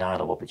of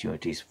denial of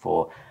opportunities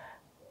for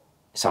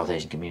South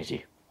Asian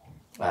community?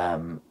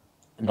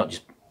 Not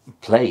just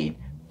playing,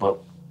 but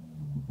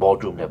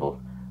boardroom level.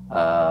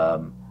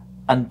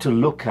 And to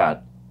look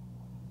at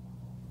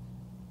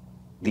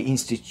the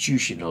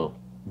institutional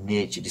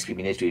nature,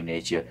 discriminatory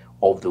nature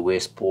of the way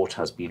sport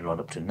has been run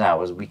up to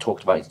now. As we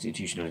talked about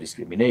institutional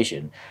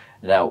discrimination,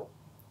 now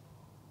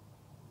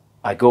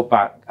I go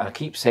back, and I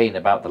keep saying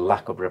about the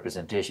lack of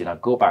representation, I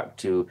go back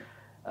to,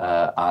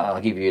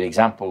 I'll give you an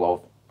example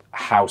of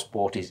how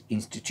sport is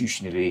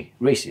institutionally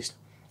racist.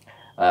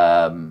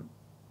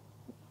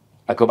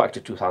 I go back to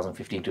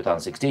 2015,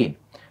 2016,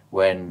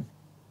 when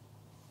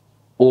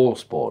all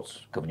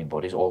sports governing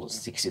bodies, all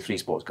 63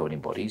 sports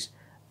governing bodies,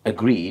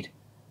 agreed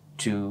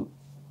to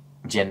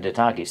gender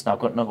targets. Now,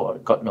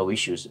 I've got no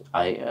issues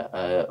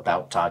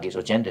about targets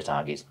or gender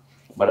targets,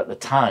 but at the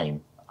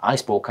time, I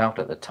spoke out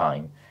at the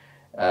time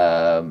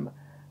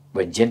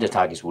when gender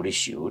targets were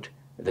issued.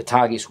 The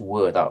targets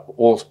were that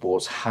all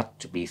sports had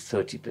to be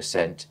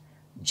 30%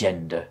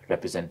 gender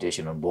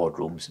representation on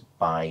boardrooms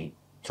by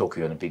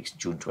Tokyo Olympics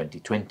June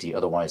 2020,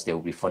 otherwise there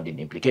will be funding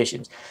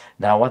implications.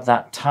 Now, at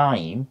that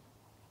time,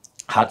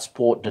 had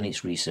sport done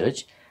its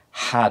research,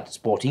 had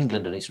Sport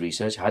England done its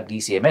research, had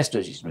DCMS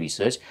done its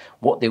research,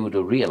 what they would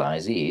have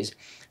realised is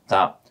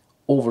that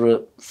over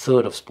a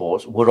third of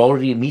sports were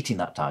already meeting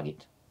that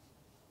target.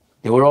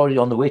 They were already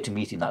on the way to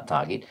meeting that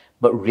target,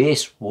 but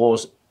race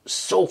was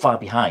so far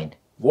behind,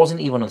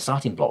 wasn't even on the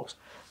starting blocks.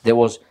 There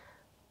was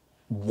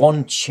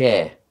one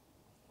chair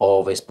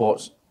of a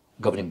sports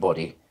governing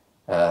body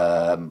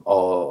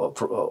or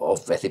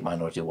of ethnic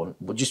minority, one,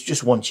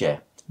 just one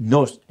chair,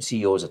 no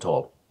CEOs at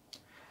all.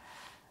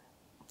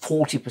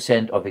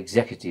 40% of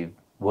executive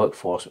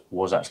workforce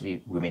was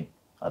actually women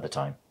at the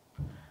time.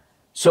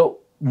 So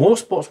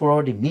most sports were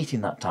already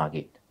meeting that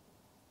target,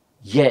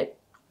 yet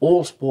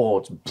all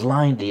sports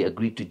blindly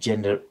agreed to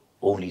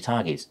gender-only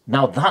targets.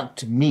 Now that,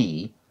 to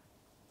me,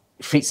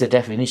 fits the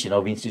definition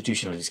of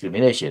institutional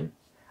discrimination.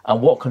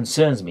 And what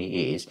concerns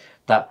me is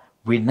that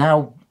we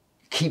now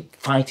keep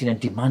fighting and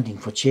demanding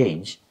for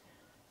change.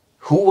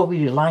 Who are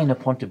we relying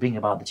upon to bring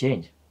about the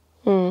change?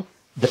 The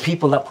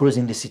people that put us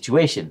in this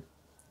situation.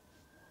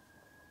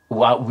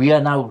 We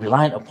are now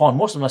reliant upon,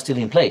 most of them are still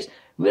in place,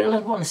 we're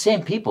relying upon the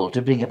same people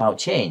to bring about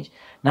change.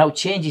 Now,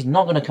 change is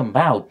not going to come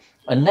about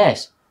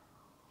unless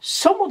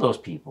some of those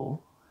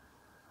people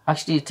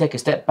actually take a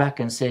step back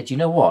and say, do you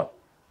know what?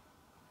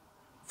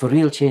 For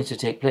real change to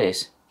take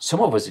place,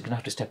 some of us are going to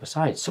have to step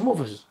aside. Some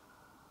of us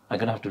are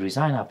going to have to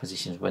resign our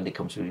positions when they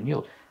come to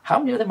renewal. How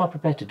many of them are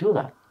prepared to do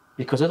that?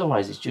 Because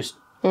otherwise it's just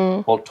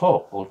all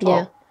talk.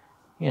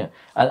 Yeah.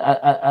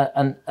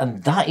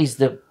 And that is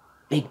the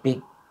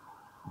big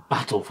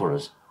battle for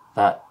us,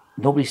 that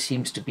nobody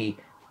seems to be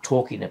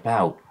talking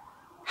about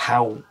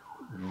how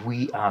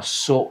we are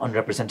so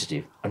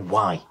unrepresentative and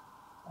why.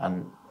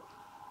 And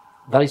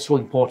that is so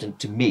important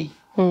to me.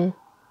 And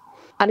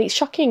it's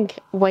shocking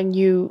when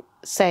you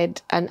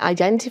said and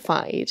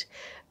identified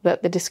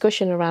that the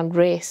discussion around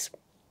race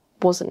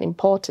wasn't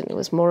important. It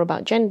was more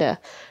about gender,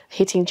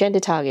 hitting gender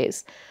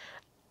targets.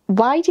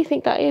 Why do you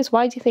think that is?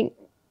 Why do you think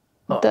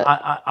that?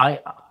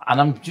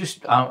 I'm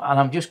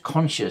just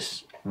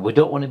conscious. We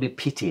don't want to be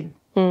pitting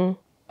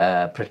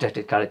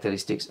protected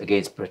characteristics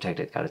against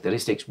protected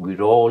characteristics.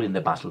 We're all in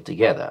the battle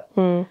together.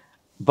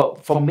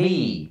 But for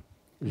me,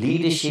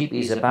 leadership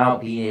is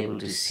about being able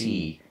to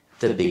see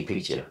the big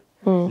picture.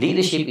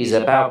 Leadership is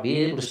about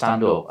being able to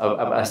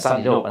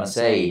standing up and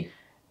say,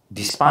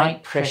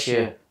 despite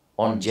pressure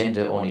on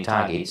gender-only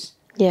targets,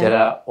 there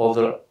are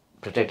other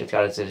protected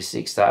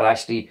characteristics that are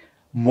actually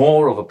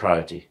more of a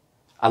priority,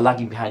 are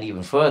lagging behind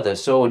even further.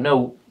 So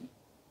no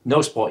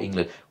Sport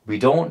England, we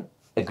don't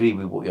agree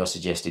with what you're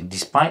suggesting.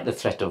 Despite the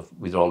threat of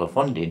withdrawal of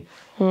funding,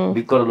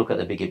 we've got to look at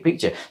the bigger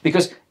picture.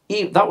 Because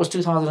that was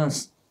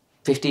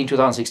 2015,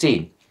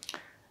 2016.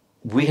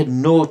 We had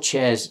no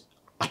chairs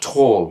at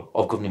all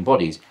of governing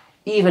bodies.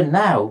 Even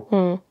now,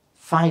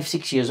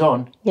 5-6 years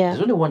on, there's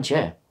only one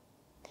chair.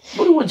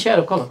 Only one chair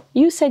of colour.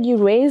 You said you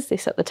raised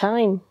this at the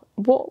time.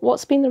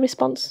 What's been the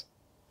response?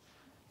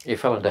 It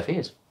fell on deaf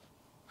ears.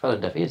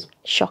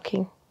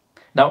 Shocking.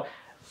 Now,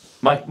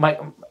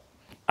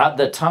 at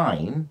the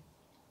time,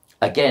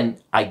 again,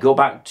 I go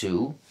back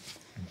to,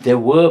 there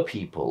were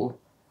people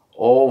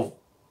of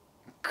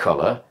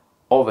colour,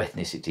 of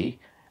ethnicity,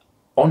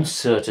 on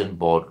certain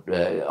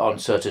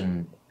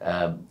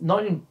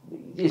not in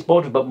this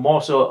board, but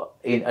more so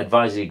in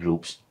advisory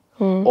groups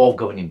of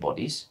governing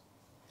bodies.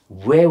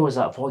 Where was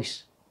that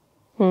voice?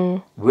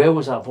 Where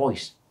was that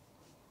voice?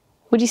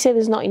 Would you say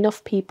there's not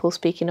enough people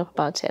speaking up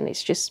about it and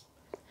it's just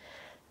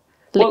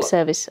lip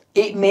service?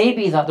 It may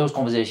be that those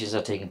conversations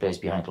are taking place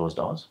behind closed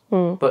doors,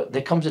 but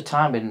there comes a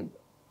time when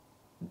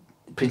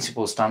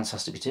principled stance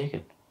has to be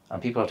taken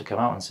and people have to come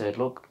out and say,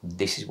 look,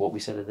 this is what we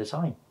said at the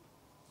time.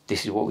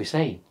 This is what we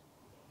say.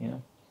 You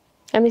know?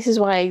 And this is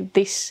why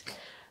this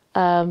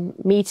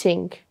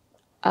meeting,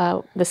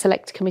 the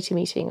select committee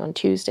meeting on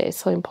Tuesday, is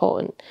so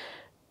important,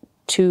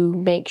 to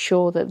make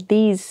sure that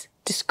these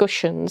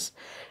discussions,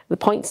 the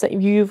points that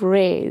you've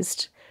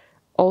raised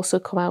also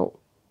come out?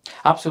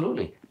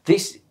 Absolutely.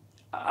 This,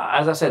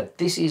 as I said,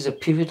 this is a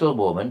pivotal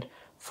moment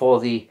for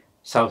the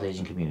South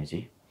Asian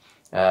community.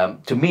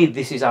 To me,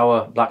 this is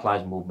our Black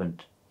Lives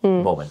Movement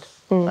moment.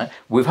 Right?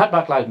 We've had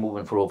Black Lives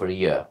Movement for over a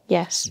year.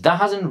 Yes. That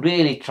hasn't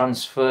really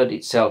transferred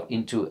itself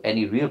into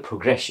any real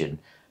progression,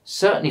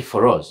 certainly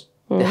for us.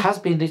 There has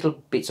been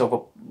little bits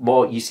of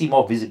you see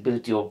more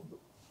visibility of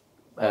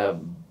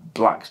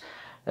black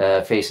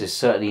faces,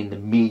 certainly in the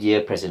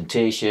media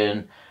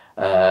presentation.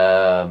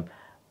 But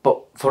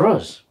for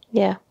us,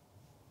 yeah,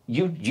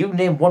 you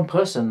name one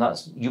person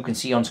that you can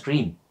see on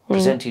screen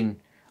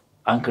presenting,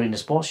 anchoring a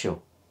sports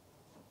show.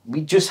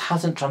 It just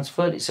hasn't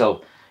transferred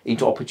itself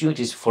into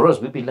opportunities for us.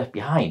 We've been left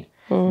behind.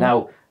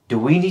 Now, do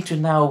we need to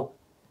now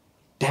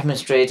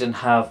demonstrate and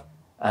have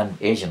an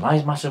Asian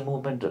Lives Matter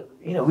movement?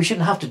 You know, we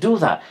shouldn't have to do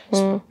that.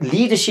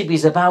 Leadership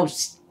is about,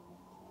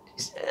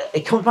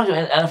 it comes back to,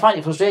 and I find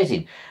it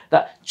frustrating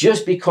that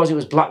just because it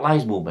was Black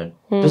Lives Movement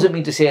doesn't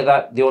mean to say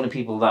that the only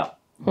people that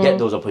get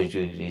those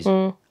opportunities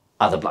are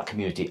the black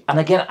community. And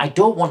again, I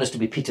don't want us to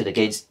be pitted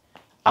against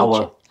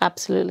our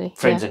absolutely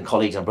friends and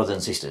colleagues and brothers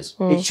and sisters.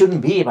 It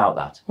shouldn't be about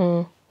that.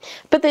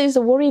 But there's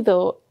a worry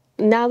though,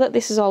 now that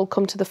this has all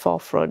come to the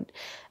forefront,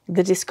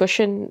 the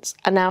discussions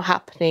are now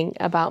happening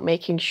about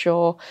making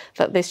sure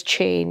that this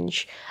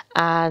change,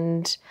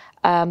 and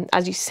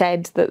as you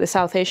said, that the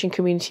South Asian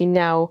community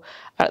now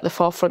are at the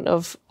forefront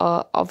of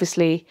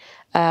obviously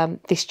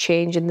this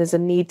change, and there's a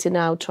need to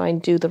now try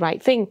and do the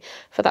right thing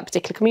for that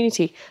particular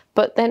community.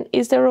 But then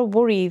is there a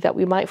worry that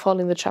we might fall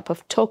in the trap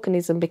of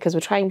tokenism because we're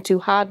trying too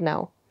hard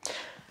now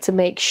to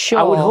make sure?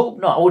 I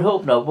would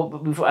hope not.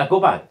 But before I go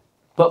back,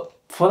 but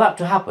for that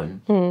to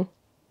happen,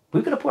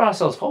 we've got to put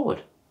ourselves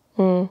forward.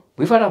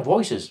 We've got to have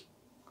voices.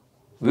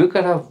 We've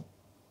got to have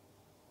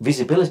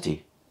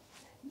visibility.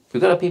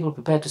 We've got to have people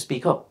prepared to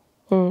speak up.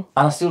 And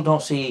I still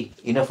don't see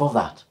enough of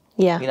that.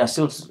 Yeah. You know,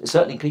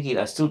 certainly in cricket,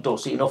 I still don't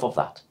see enough of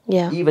that.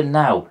 Yeah. Even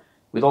now,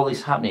 with all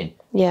this happening,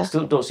 I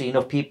still don't see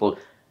enough people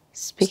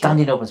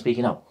standing up and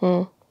speaking up.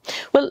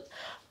 Well,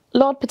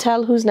 Lord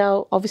Patel, who's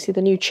now obviously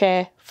the new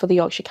chair for the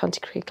Yorkshire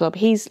County Cricket Club,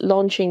 he's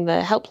launching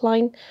the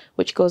helpline,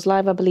 which goes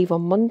live, I believe,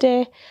 on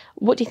Monday.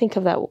 What do you think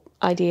of that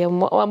idea,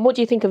 and what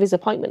do you think of his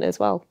appointment as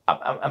well?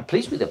 I'm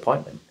pleased with the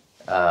appointment.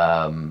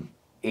 What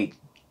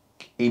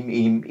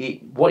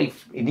it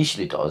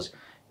initially does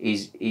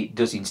is it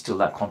does instill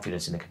that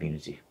confidence in the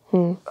community,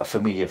 a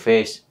familiar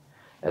face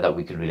that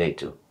we can relate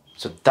to.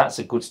 So that's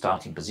a good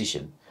starting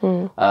position.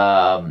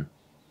 But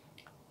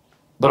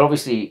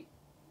obviously,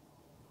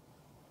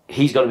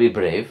 he's got to be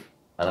brave,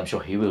 and I'm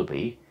sure he will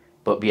be,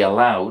 but be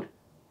allowed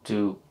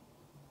to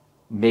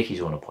make his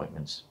own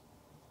appointments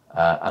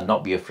and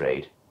not be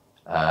afraid.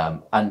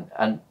 And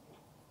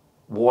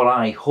what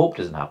I hope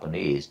doesn't happen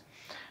is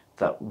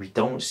that we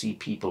don't see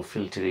people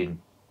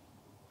filtering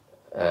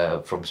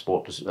from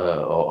sport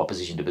or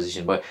position to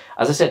position. But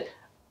as I said,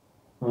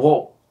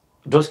 what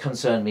does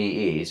concern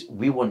me is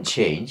we want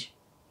change,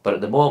 but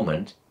at the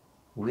moment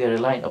we are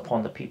reliant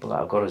upon the people that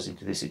have got us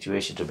into this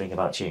situation to bring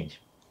about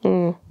change.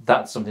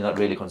 That's something that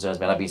really concerns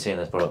me, and I've been saying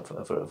this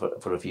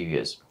for a few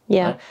years.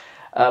 Yeah.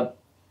 Right?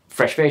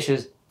 Fresh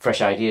faces,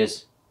 fresh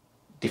ideas,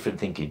 different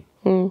thinking,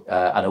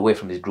 and away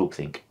from this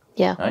groupthink.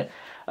 Yeah. Right.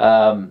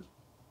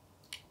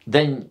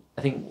 Then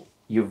I think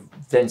you've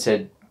then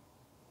said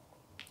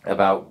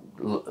about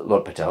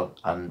Lord Patel,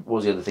 and what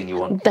was the other thing you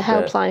want? The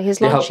helpline. He's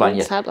launching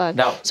his helpline.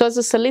 Now, so as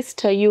a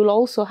solicitor, you'll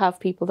also have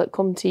people that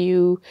come to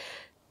you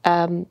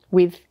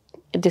with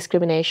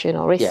discrimination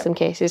or racism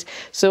cases.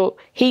 So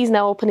he's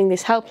now opening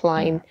this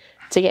helpline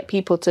to get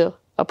people to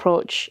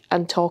approach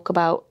and talk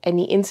about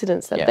any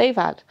incidents that they've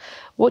had.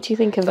 What do you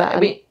think of that?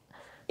 I mean,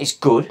 it's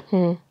good.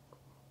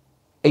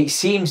 It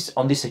seems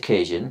on this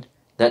occasion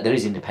that there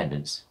is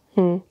independence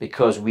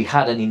because we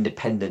had an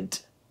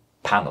independent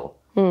panel.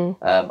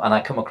 And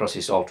I come across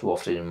this all too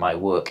often in my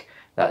work,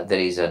 that there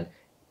is an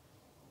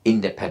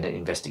independent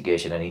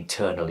investigation, an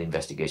internal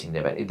investigation.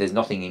 There's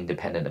nothing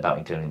independent about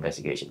internal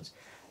investigations.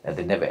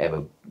 They never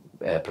ever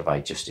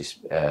provide justice.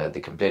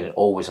 The complainant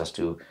always has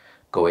to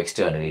go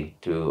externally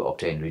to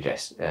obtain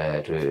redress,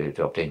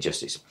 to obtain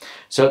justice.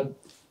 So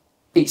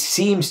it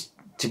seems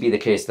to be the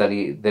case that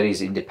there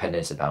is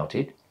independence about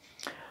it.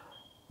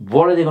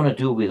 What are they going to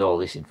do with all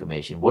this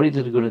information? What are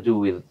they going to do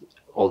with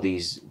all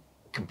these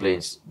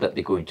complaints that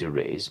they're going to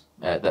raise,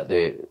 that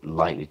they're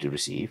likely to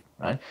receive?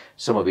 Right?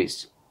 Some of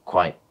it's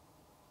quite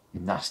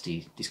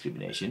nasty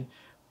discrimination,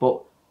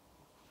 but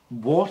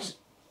what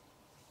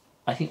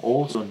I think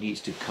also needs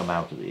to come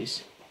out of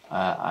this,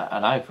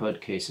 and I've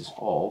heard cases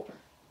of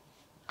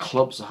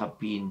clubs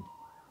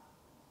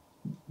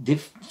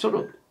they've sort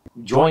of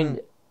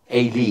joined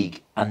a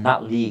league, and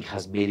that league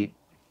has made it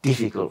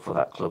difficult for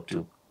that club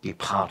to be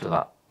part of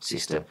that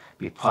system,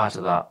 be part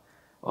of that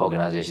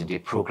organisation, to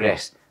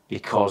progress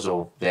because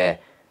of their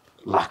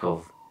lack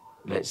of,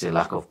 let's say,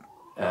 lack of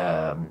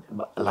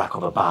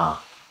a bar,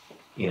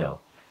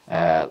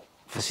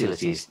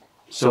 facilities.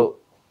 So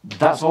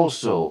that's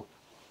also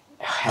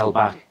held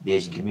back the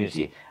Asian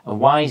community. And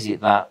why is it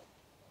that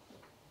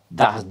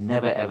that has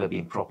never ever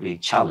been properly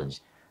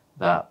challenged.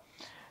 That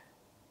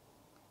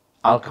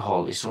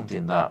alcohol is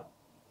something that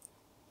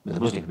the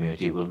Muslim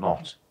community will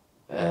not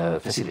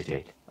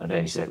facilitate under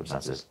any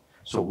circumstances.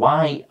 So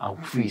why are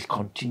we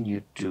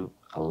continue to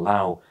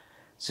allow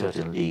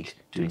certain leagues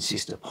to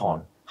insist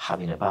upon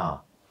having a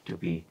bar to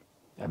be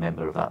a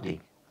member of that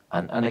league?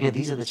 And again,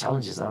 these are the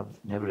challenges that have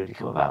never really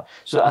come about.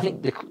 So I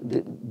think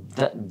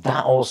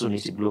that also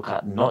needs to be looked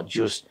at, not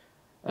just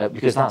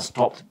because that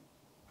stopped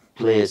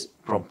players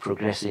from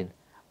progressing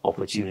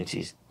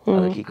opportunities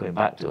that they keep going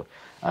back to,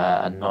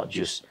 and not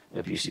just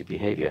abusive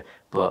behaviour.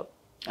 But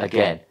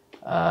again,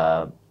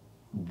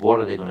 what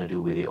are they going to do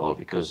with it all?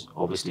 Because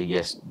obviously,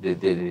 yes, there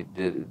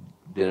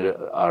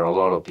are a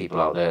lot of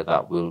people out there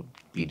that will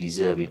be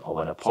deserving of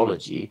an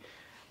apology,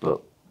 but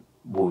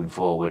moving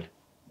forward,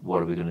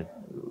 what are we going to?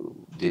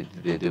 The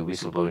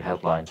whistleblowing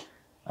helpline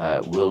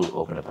will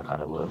open up a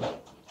kind of worm.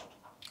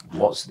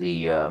 What's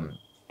the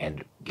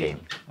end game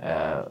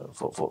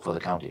for the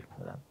county?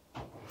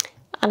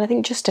 And I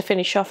think just to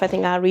finish off, I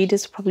think our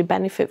readers probably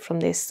benefit from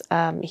this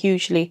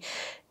hugely.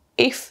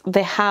 If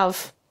they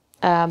have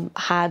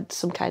had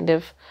some kind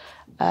of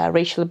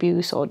racial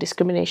abuse or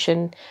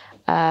discrimination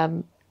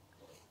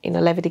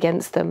levied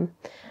against them,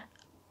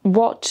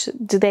 what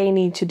do they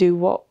need to do?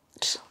 What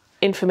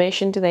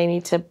information do they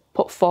need to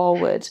put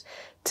forward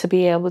to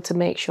be able to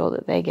make sure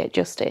that they get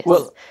justice?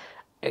 Well,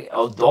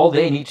 all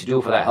they need to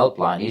do for that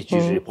helpline is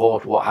just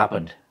report what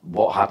happened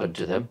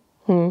to them,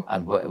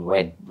 and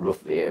when.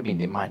 Roughly, I mean,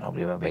 they might not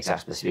remember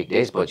exact specific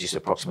days, but just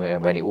approximately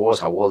when it was,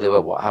 how old they were,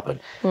 what happened.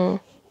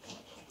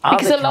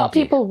 Because a lot of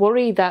people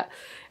worry that,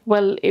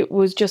 well, it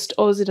was just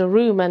us in a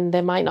room and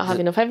they might not have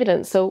enough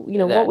evidence. So,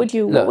 what would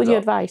you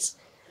advise?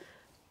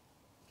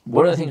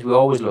 One of the things we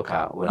always look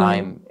at when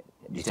I'm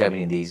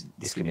determining these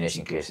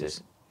discrimination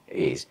cases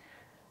is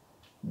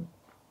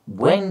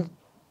when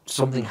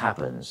something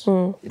happens,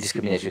 a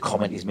discriminatory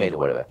comment is made or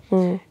whatever,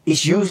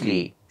 it's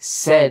usually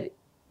said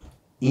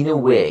in a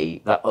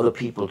way that other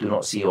people do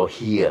not see or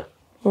hear,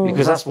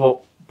 because that's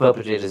what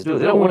perpetrators do.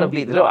 They don't want to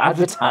bleed, they don't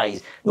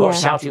advertise, they don't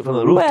shout it from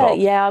the rooftop. Well,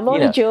 yeah, I'm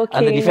only joking.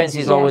 And the defence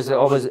is always,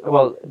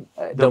 well,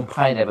 the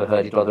umpire never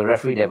heard it, or the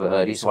referee never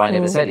heard it, so I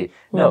never said it.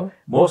 No,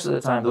 most of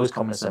the time those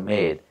comments are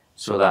made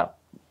so that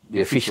the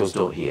officials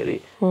don't hear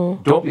it.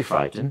 Don't be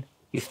frightened.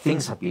 If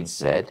things have been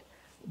said,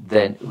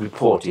 then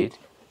report it.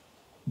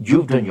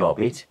 You've done your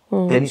bit.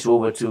 Then it's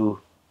over to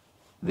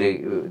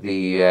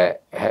the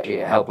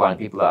helpline,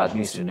 people that are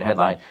administering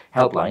the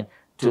helpline,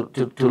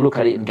 to look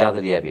at it and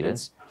gather the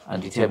evidence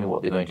and determine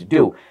what they're going to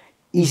do.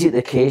 Is it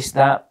the case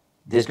that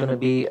there's going to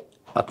be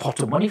a pot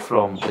of money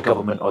from the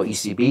government or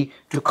ECB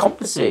to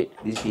compensate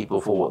these people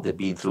for what they've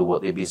been through,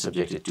 what they've been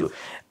subjected to?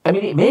 I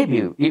mean, it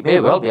may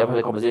well be, I've had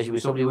a conversation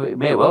with somebody, it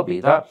may well be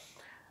that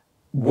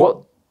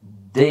what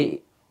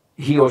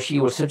he or she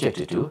was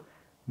subjected to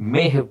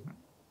may have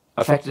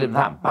affected them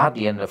that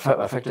badly and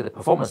affected the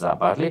performance that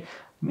badly,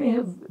 may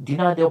have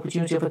denied the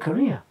opportunity of a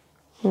career.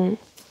 Well,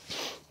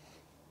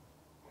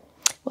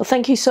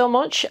 thank you so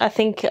much. I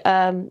think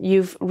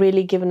you've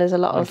really given us a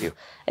lot of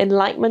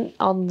enlightenment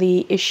on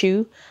the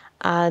issue,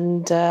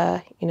 and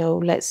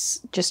let's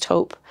just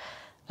hope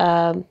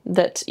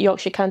that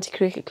Yorkshire County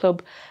Cricket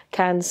Club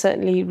can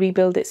certainly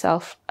rebuild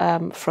itself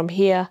from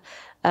here.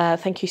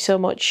 Thank you so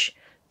much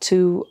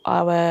to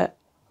our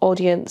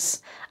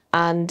audience,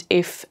 and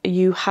if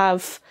you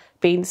have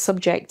been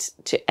subject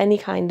to any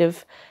kind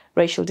of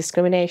racial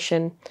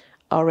discrimination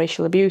or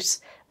racial abuse,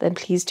 then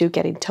please do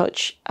get in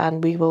touch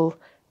and we will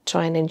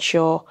try and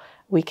ensure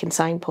we can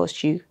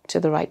signpost you to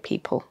the right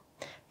people.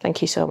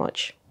 Thank you so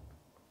much.